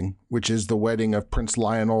Italian wedding, which is the wedding of Prince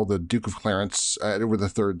Lionel, the Duke of Clarence, Edward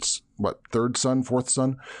III's, fourth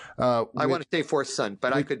son? I want to say fourth son,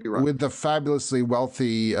 but I could be wrong. With the fabulously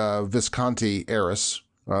wealthy Visconti heiress.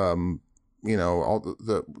 There's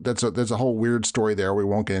a whole weird story there. We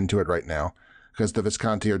won't get into it right now. because the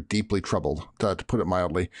Visconti are deeply troubled, to put it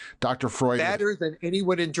mildly. Dr. Freud. Better than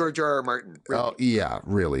anyone in George R.R. Martin. Really. Oh, yeah,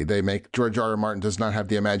 really. George R.R. Martin does not have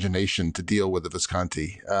the imagination to deal with the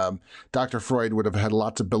Visconti. Dr. Freud would have had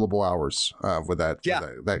lots of billable hours with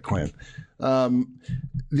that clan.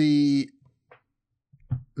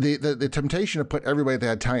 The temptation to put everybody at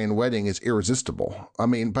the Italian wedding is irresistible. I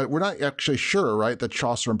mean, but we're not actually sure, right, that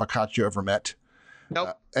Chaucer and Boccaccio ever met.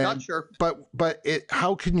 Nope, not sure. But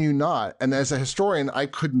how can you not? And as a historian, I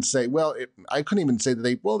couldn't say, I couldn't even say that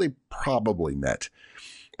they probably met.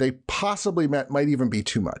 They possibly met, might even be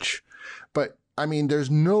too much. But I mean, there's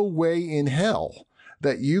no way in hell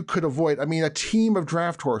that you could avoid. I mean, a team of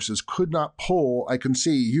draft horses could not pull, I can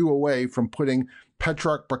see, you away from putting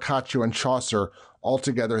Petrarch, Boccaccio, and Chaucer all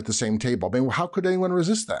together at the same table. I mean, how could anyone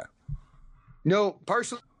resist that? No,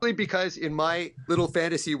 partially because in my little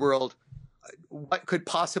fantasy world, what could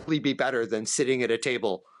possibly be better than sitting at a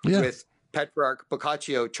table with Petrarch,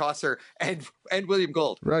 Boccaccio, Chaucer, and William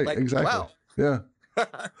Gold? Right, exactly. Wow. Yeah.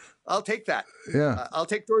 I'll take that. Yeah. I'll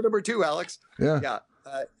take door number 2, Alex. Yeah.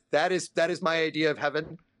 That is my idea of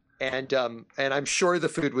heaven, and I'm sure the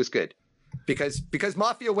food was good, because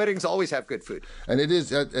mafia weddings always have good food. And it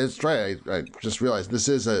is. It's right. I just realized this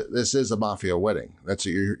is a mafia wedding. That's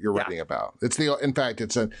what you're writing about. It's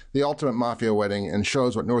the ultimate mafia wedding, and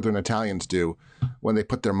shows what Northern Italians do when they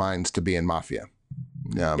put their minds to be in mafia.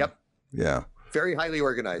 Yep. Yeah. Very highly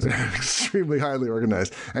organized. Extremely highly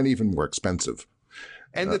organized, and even more expensive.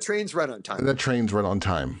 And the trains run on time. The trains run on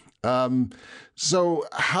time. So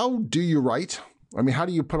how do you write? I mean, how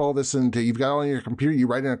do you put all this into? You've got it on your computer. You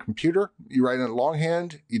write in a computer. You write in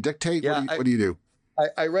longhand. You dictate. Yeah, what do you do?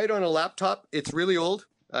 I write on a laptop. It's really old.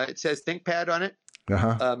 It says ThinkPad on it.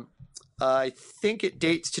 I think it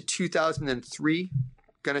dates to 2003.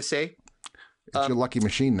 Gonna say. It's your lucky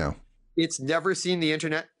machine now. It's never seen the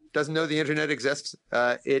internet. Doesn't know the internet exists.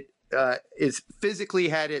 It is physically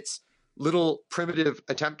had its little primitive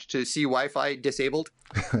attempt to see Wi-Fi disabled.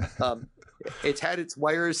 It's had its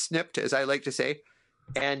wires snipped, as I like to say,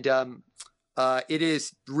 and it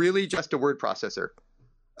is really just a word processor.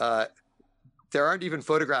 There aren't even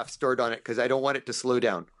photographs stored on it because I don't want it to slow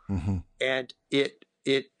down. Mm-hmm. And it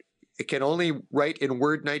can only write in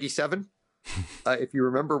Word 97. If you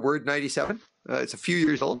remember Word 97, it's a few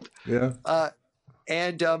years old. Yeah.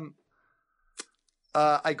 And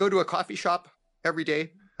I go to a coffee shop every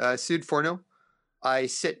day, Sud Forno. I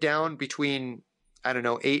sit down between,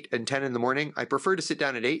 8 and 10 in the morning. I prefer to sit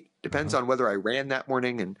down at 8. Depends on whether I ran that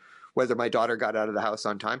morning and whether my daughter got out of the house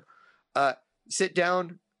on time. Sit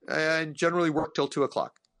down and generally work till 2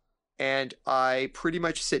 o'clock. And I pretty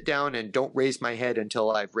much sit down and don't raise my head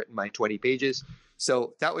until I've written my 20 pages.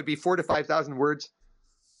 So that would be 4,000 to 5,000 words.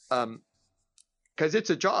 Because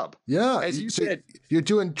it's a job. Yeah. As you said. You're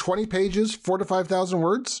doing 20 pages, 4,000 to 5,000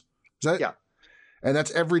 words? Is that? Yeah. And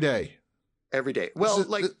that's every day? Every day. Well,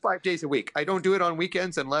 5 days a week. I don't do it on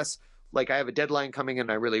weekends unless I have a deadline coming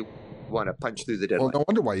and I really want to punch through the deadline. Well, no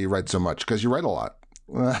wonder why you write so much, because you write a lot.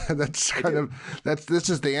 This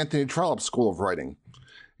is the Anthony Trollope school of writing.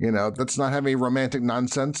 Let's not have any romantic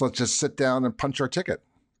nonsense. Let's just sit down and punch our ticket.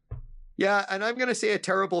 Yeah, and I'm going to say a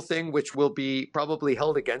terrible thing, which will be probably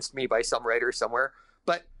held against me by some writer somewhere.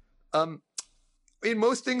 But in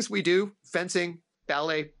most things we do, fencing,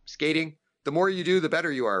 ballet, skating, the more you do, the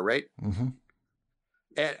better you are, right? Mm-hmm.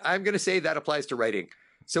 And I'm going to say that applies to writing.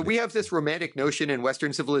 So we have this romantic notion in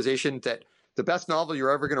Western civilization that the best novel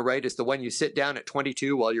you're ever going to write is the one you sit down at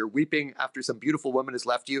 22 while you're weeping after some beautiful woman has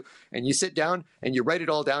left you, and you sit down and you write it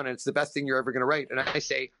all down, and it's the best thing you're ever going to write. And I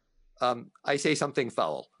say something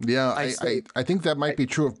foul. Yeah, I think that might be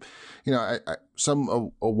true of,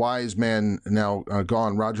 a wise man now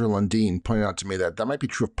gone, Roger Lundeen, pointed out to me that might be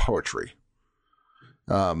true of poetry.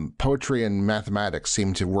 Poetry and mathematics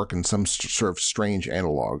seem to work in some sort of strange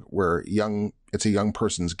analog where it's a young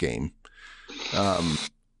person's game.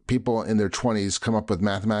 People in their 20s come up with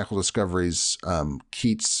mathematical discoveries.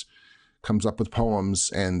 Keats comes up with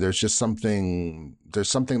poems, and there's something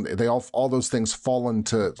all those things fall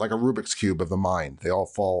into like a Rubik's cube of the mind. They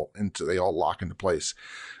all lock into place.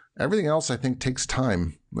 Everything else, I think, takes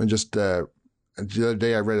time. And just the other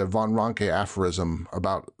day I read a von Ranke aphorism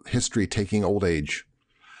about history taking old age.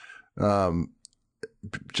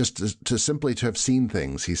 Just to simply to have seen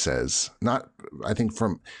things, he says. I think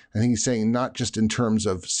he's saying not just in terms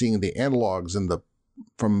of seeing the analogs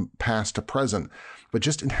from past to present, but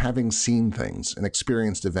just in having seen things and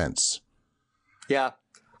experienced events. Yeah.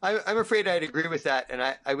 I'm afraid I'd agree with that. And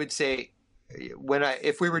I would say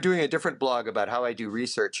if we were doing a different blog about how I do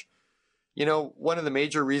research, one of the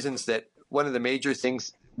major ways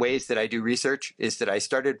that I do research is that I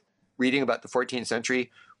started reading about the 14th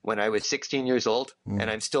century when I was 16 years old, and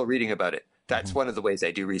I'm still reading about it. That's one of the ways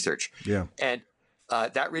I do research. Yeah. And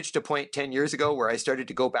that reached a point 10 years ago where I started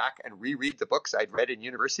to go back and reread the books I'd read in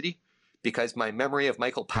university because my memory of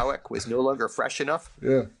Michael Powek was no longer fresh enough.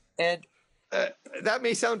 Yeah. And that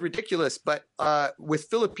may sound ridiculous, but with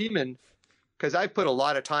Philip Eamon, because I put a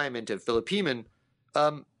lot of time into Philip Eamon,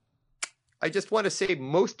 I just want to say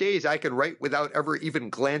most days I can write without ever even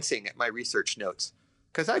glancing at my research notes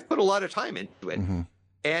because I've put a lot of time into it.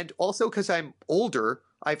 And also because I'm older,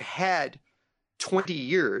 I've had 20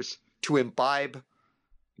 years to imbibe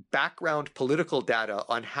background political data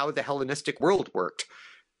on how the Hellenistic world worked.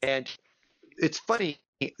 And it's funny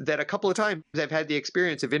that a couple of times I've had the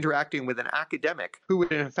experience of interacting with an academic who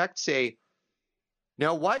would in effect say,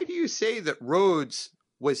 now, why do you say that Rhodes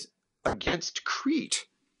was against Crete?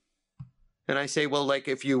 And I say, well, like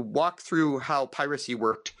if you walk through how piracy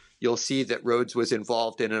worked, you'll see that Rhodes was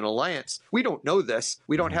involved in an alliance. We don't know this.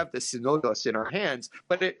 We don't have the Synodos in our hands,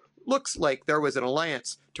 but it looks like there was an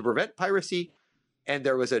alliance to prevent piracy, and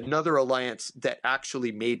there was another alliance that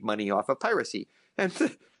actually made money off of piracy. And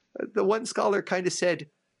the one scholar kind of said,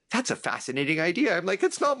 that's a fascinating idea. I'm like,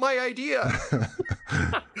 it's not my idea.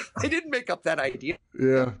 I didn't make up that idea.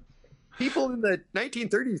 Yeah. People in the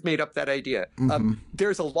 1930s made up that idea.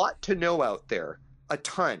 There's a lot to know out there, a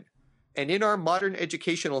ton. And in our modern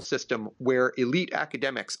educational system, where elite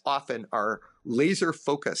academics often are laser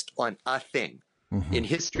focused on a thing, in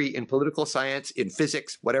history, in political science, in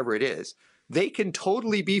physics, whatever it is, they can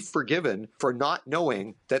totally be forgiven for not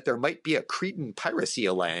knowing that there might be a Cretan piracy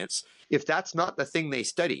alliance if that's not the thing they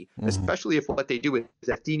study, especially if what they do is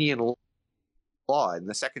Athenian law in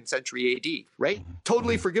the 2nd century AD, right?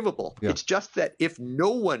 Totally forgivable. Yeah. It's just that if no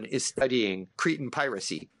one is studying Cretan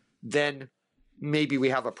piracy, then maybe we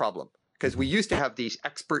have a problem. Because we used to have these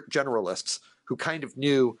expert generalists who kind of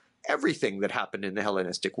knew everything that happened in the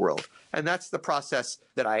Hellenistic world. And that's the process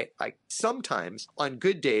that I sometimes, on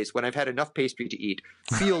good days when I've had enough pastry to eat,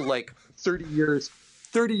 feel like 30 years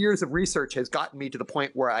of research has gotten me to the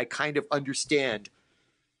point where I kind of understand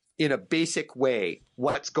in a basic way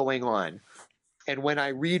what's going on. And when I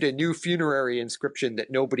read a new funerary inscription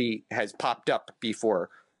that nobody has popped up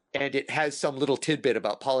before, and it has some little tidbit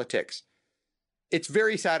about politics, it's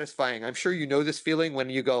very satisfying. I'm sure you know this feeling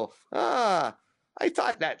when you go, I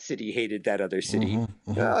thought that city hated that other city.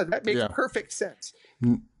 That makes perfect sense.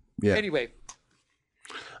 Yeah. Anyway.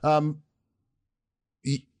 One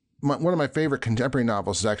of my favorite contemporary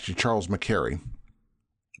novels is actually Charles McCary.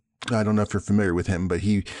 I don't know if you're familiar with him, but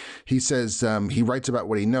he says he writes about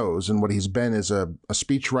what he knows, and what he's been is a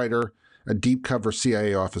speechwriter, a deep cover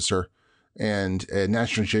CIA officer, and a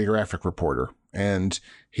National Geographic reporter. And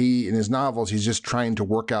in his novels, he's just trying to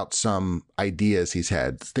work out some ideas he's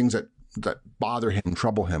had, things that bother him,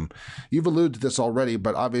 trouble him. You've alluded to this already,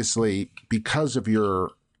 but obviously because of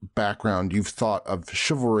your background, you've thought of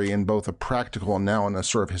chivalry in both a practical and now in a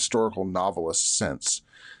sort of historical novelist sense.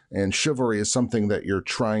 And chivalry is something that you're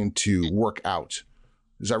trying to work out.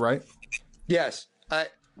 Is that right? Yes.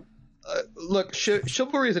 Look,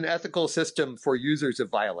 chivalry is an ethical system for users of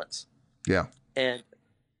violence. Yeah. And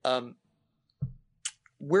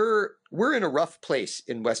we're in a rough place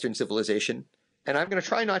in Western civilization. And I'm going to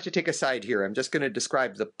try not to take a side here. I'm just going to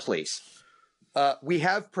describe the place. We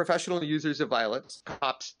have professional users of violence,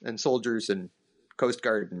 cops and soldiers and Coast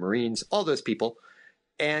Guard and Marines, all those people.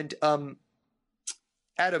 And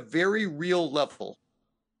at a very real level,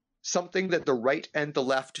 something that the right and the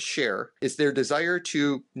left share is their desire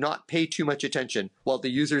to not pay too much attention while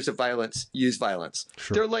the users of violence use violence.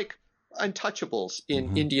 Sure. They're like untouchables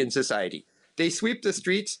in Indian society. They sweep the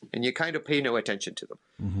streets and you kind of pay no attention to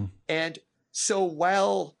them. And so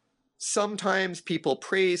while sometimes people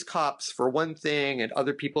praise cops for one thing and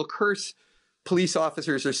other people curse police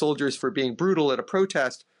officers or soldiers for being brutal at a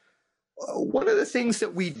protest, one of the things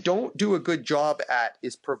that we don't do a good job at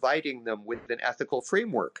is providing them with an ethical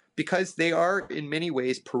framework because they are in many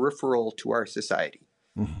ways peripheral to our society.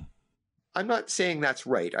 I'm not saying that's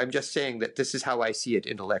right. I'm just saying that this is how I see it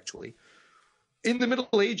intellectually. In the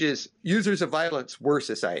Middle Ages, users of violence were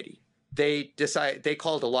society. They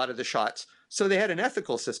called a lot of the shots. So they had an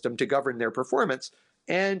ethical system to govern their performance,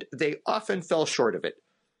 and they often fell short of it.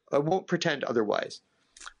 I won't pretend otherwise.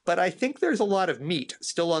 But I think there's a lot of meat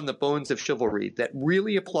still on the bones of chivalry that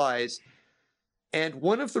really applies. And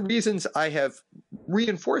one of the reasons I have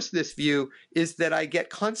reinforced this view is that I get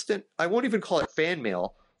constant, I won't even call it fan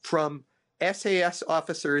mail, from SAS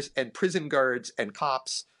officers and prison guards and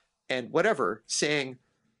cops and whatever saying,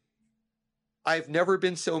 I've never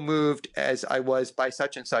been so moved as I was by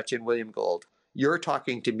such and such in William Gold. You're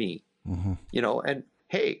talking to me, you know, and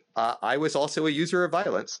hey, I was also a user of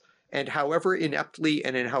violence. And however ineptly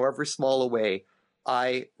and in however small a way,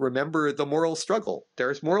 I remember the moral struggle.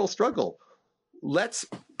 There's moral struggle. Let's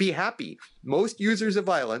be happy. Most users of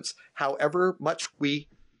violence, however much we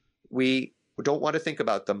don't want to think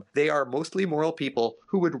about them, they are mostly moral people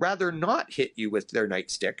who would rather not hit you with their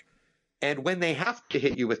nightstick. And when they have to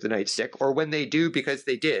hit you with the nightstick, or when they do because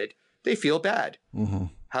they did, they feel bad. Mm-hmm.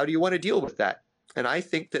 How do you want to deal with that? And I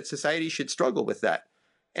think that society should struggle with that.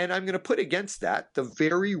 And I'm going to put against that the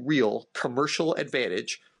very real commercial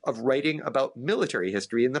advantage of writing about military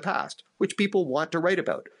history in the past, which people want to write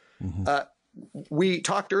about. Mm-hmm. We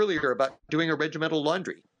talked earlier about doing a regimental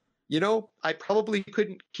laundry. You know, I probably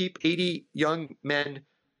couldn't keep 80 young men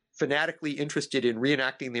fanatically interested in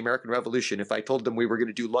reenacting the American Revolution if I told them we were going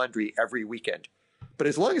to do laundry every weekend. But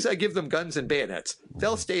as long as I give them guns and bayonets,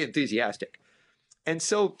 they'll stay enthusiastic. And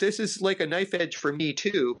so this is like a knife edge for me,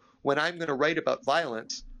 too. When I'm going to write about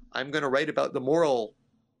violence, I'm going to write about the moral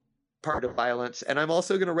part of violence, and I'm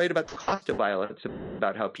also going to write about the cost of violence,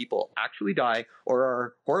 about how people actually die or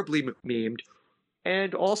are horribly maimed,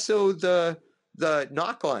 and also the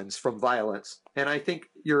knock-ons from violence. And I think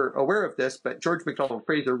you're aware of this, but George MacDonald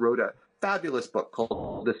Fraser wrote a fabulous book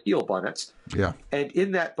called The Steel Bonnets. Yeah. And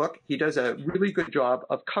in that book, he does a really good job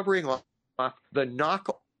of covering off the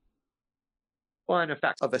knock-on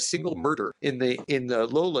effect of a single murder in the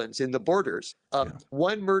lowlands, in the borders.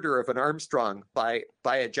 One murder of an Armstrong by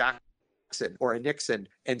a Jackson or a Nixon,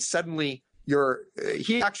 and suddenly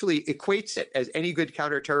he actually equates it, as any good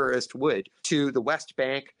counterterrorist would, to the West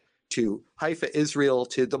Bank, to Haifa, Israel,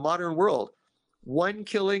 to the modern world. One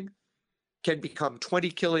killing can become 20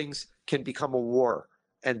 killings, can become a war.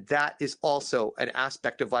 And that is also an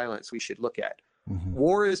aspect of violence we should look at. Mm-hmm.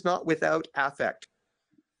 War is not without affect.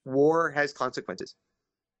 War has consequences.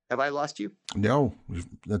 Have I lost you? No,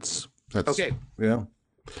 that's okay. Yeah.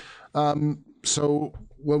 So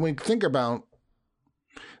when we think about,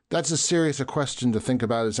 that's as serious a question to think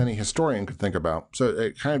about as any historian could think about. So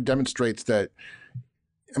it kind of demonstrates that,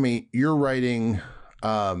 I mean, you're writing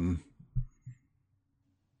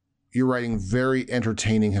very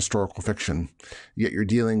entertaining historical fiction, yet you're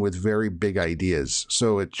dealing with very big ideas.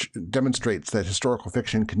 So it demonstrates that historical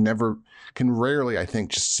fiction can rarely, I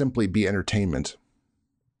think, just simply be entertainment.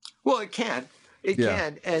 Well, it can. It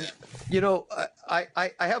can. And, you know, I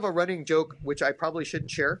have a running joke, which I probably shouldn't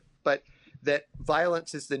share, but that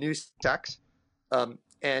violence is the new sex,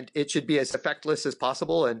 and it should be as effectless as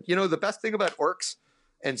possible. And, you know, the best thing about orcs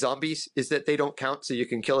and zombies is that they don't count, so you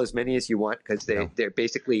can kill as many as you want because they're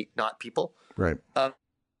basically not people. Right.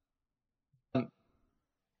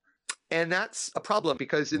 And that's a problem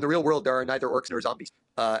because in the real world, there are neither orcs nor zombies.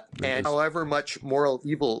 And however much moral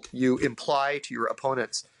evil you imply to your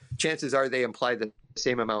opponents, chances are they imply the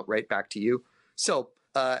same amount right back to you. So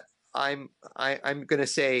I'm going to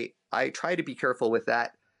say I try to be careful with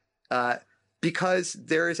that because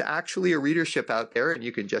there is actually a readership out there, and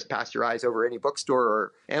you can just pass your eyes over any bookstore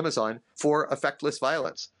or Amazon for effectless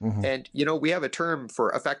violence. Mm-hmm. And, you know, we have a term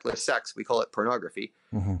for effectless sex. We call it pornography.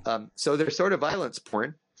 Mm-hmm. So there's sort of violence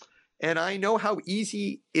porn. And I know how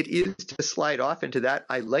easy it is to slide off into that.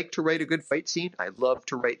 I like to write a good fight scene. I love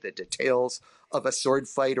to write the details of a sword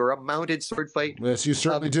fight or a mounted sword fight. Yes, you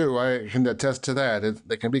certainly do. I can attest to that.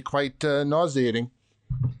 They can be quite nauseating.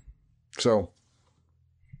 So,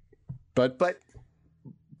 but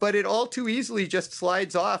it all too easily just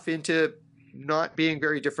slides off into not being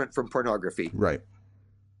very different from pornography. Right.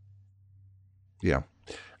 Yeah.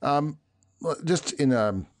 Just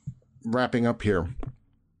in wrapping up here,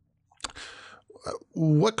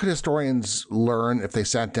 what could historians learn if they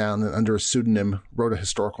sat down and under a pseudonym wrote a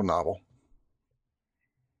historical novel?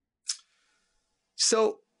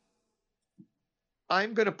 So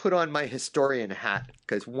I'm going to put on my historian hat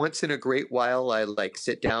because once in a great while I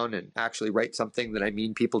sit down and actually write something that I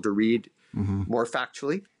mean people to read more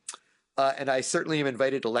factually. And I certainly am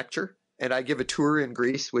invited to lecture, and I give a tour in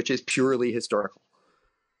Greece, which is purely historical.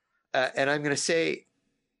 And I'm going to say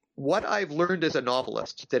what I've learned as a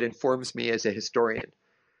novelist that informs me as a historian,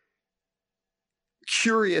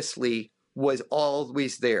 curiously, was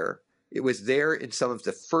always there. It was there in some of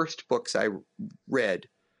the first books I read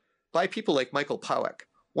by people like Michael Powick.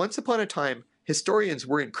 Once upon a time, historians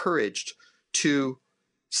were encouraged to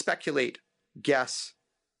speculate, guess,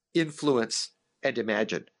 influence, and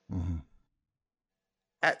imagine. Mm-hmm.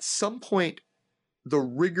 At some point, the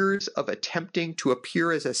rigors of attempting to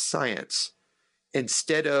appear as a science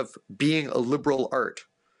instead of being a liberal art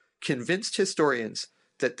convinced historians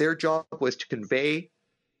that their job was to convey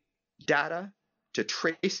data, to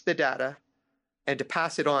trace the data, and to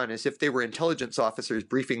pass it on as if they were intelligence officers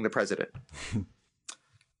briefing the president.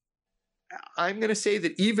 I'm going to say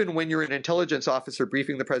that even when you're an intelligence officer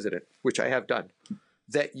briefing the president, which I have done,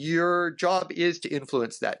 that your job is to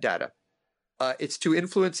influence that data. It's to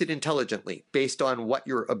influence it intelligently based on what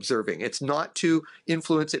you're observing. It's not to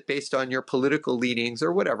influence it based on your political leanings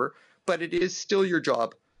or whatever, but it is still your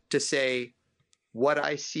job to say, what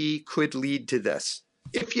I see could lead to this,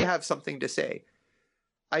 if you have something to say.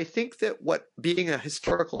 I think that what being a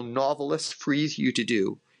historical novelist frees you to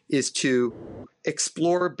do is to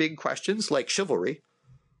explore big questions like chivalry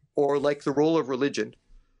or like the role of religion,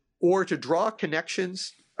 or to draw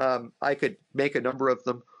connections. I could make a number of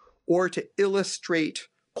them, or to illustrate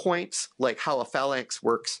points like how a phalanx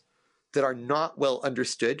works that are not well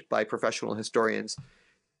understood by professional historians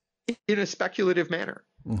in a speculative manner.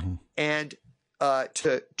 Mm-hmm. And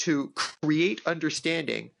to create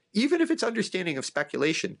understanding, even if it's understanding of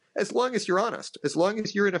speculation, as long as you're honest, as long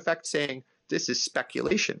as you're in effect saying, this is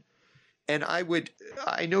speculation. And I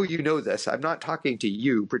know you know this, I'm not talking to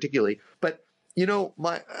you particularly, but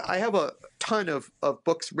I have a ton of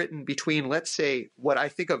books written between, let's say, what I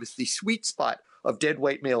think of as the sweet spot of dead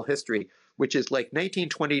white male history, which is like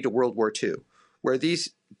 1920 to World War II, where these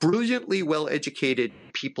brilliantly well-educated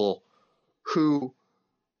people who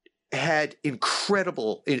had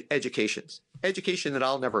incredible education that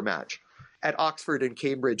I'll never match, at Oxford and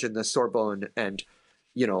Cambridge and the Sorbonne and,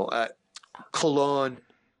 Cologne,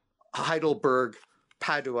 Heidelberg,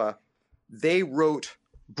 Padua, they wrote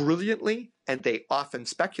brilliantly and they often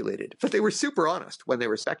speculated, but they were super honest when they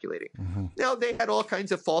were speculating. Mm-hmm. Now, they had all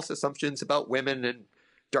kinds of false assumptions about women and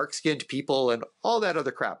dark-skinned people and all that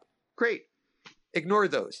other crap. Great. Ignore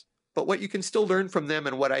those. But what you can still learn from them,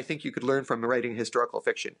 and what I think you could learn from writing historical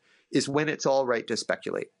fiction, is when it's all right to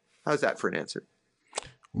speculate. How's that for an answer?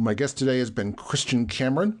 My guest today has been Christian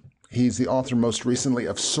Cameron. He's the author most recently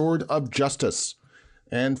of Sword of Justice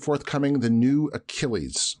and forthcoming The New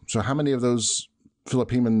Achilles. So how many of those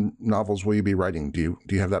Philip novels will you be writing? Do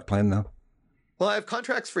you have that plan now? Well, I have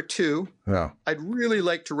contracts for 2. Yeah. I'd really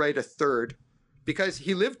like to write a 3rd because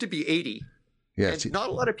he lived to be 80. Yes. And not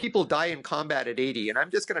a lot of people die in combat at 80. And I'm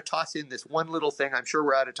just going to toss in this one little thing. I'm sure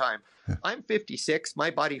we're out of time. Yeah. I'm 56. My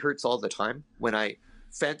body hurts all the time when I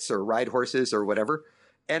fence or ride horses or whatever.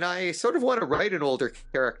 And I sort of want to write an older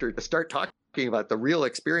character to start talking about the real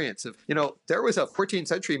experience of, there was a 14th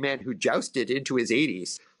century man who jousted into his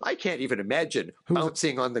 80s. I can't even imagine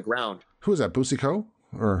bouncing on the ground. Who was that, Boucicaut?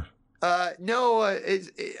 Or... No,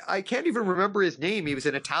 I can't even remember his name. He was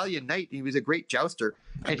an Italian knight. He was a great jouster.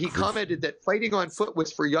 And he commented that fighting on foot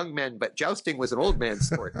was for young men, but jousting was an old man's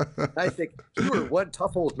sport. I think you were one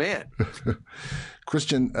tough old man.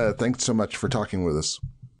 Christian, thanks so much for talking with us.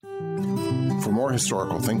 For more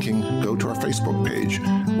historical thinking, go to our Facebook page,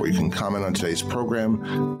 where you can comment on today's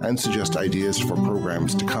program and suggest ideas for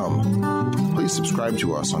programs to come. Please subscribe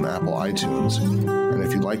to us on Apple iTunes. And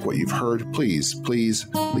if you like what you've heard, please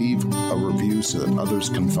leave a review so that others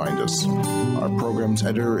can find us. Our program's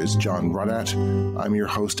editor is John Rudat. I'm your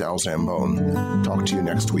host, Al Zambone. Talk to you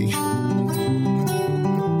next week.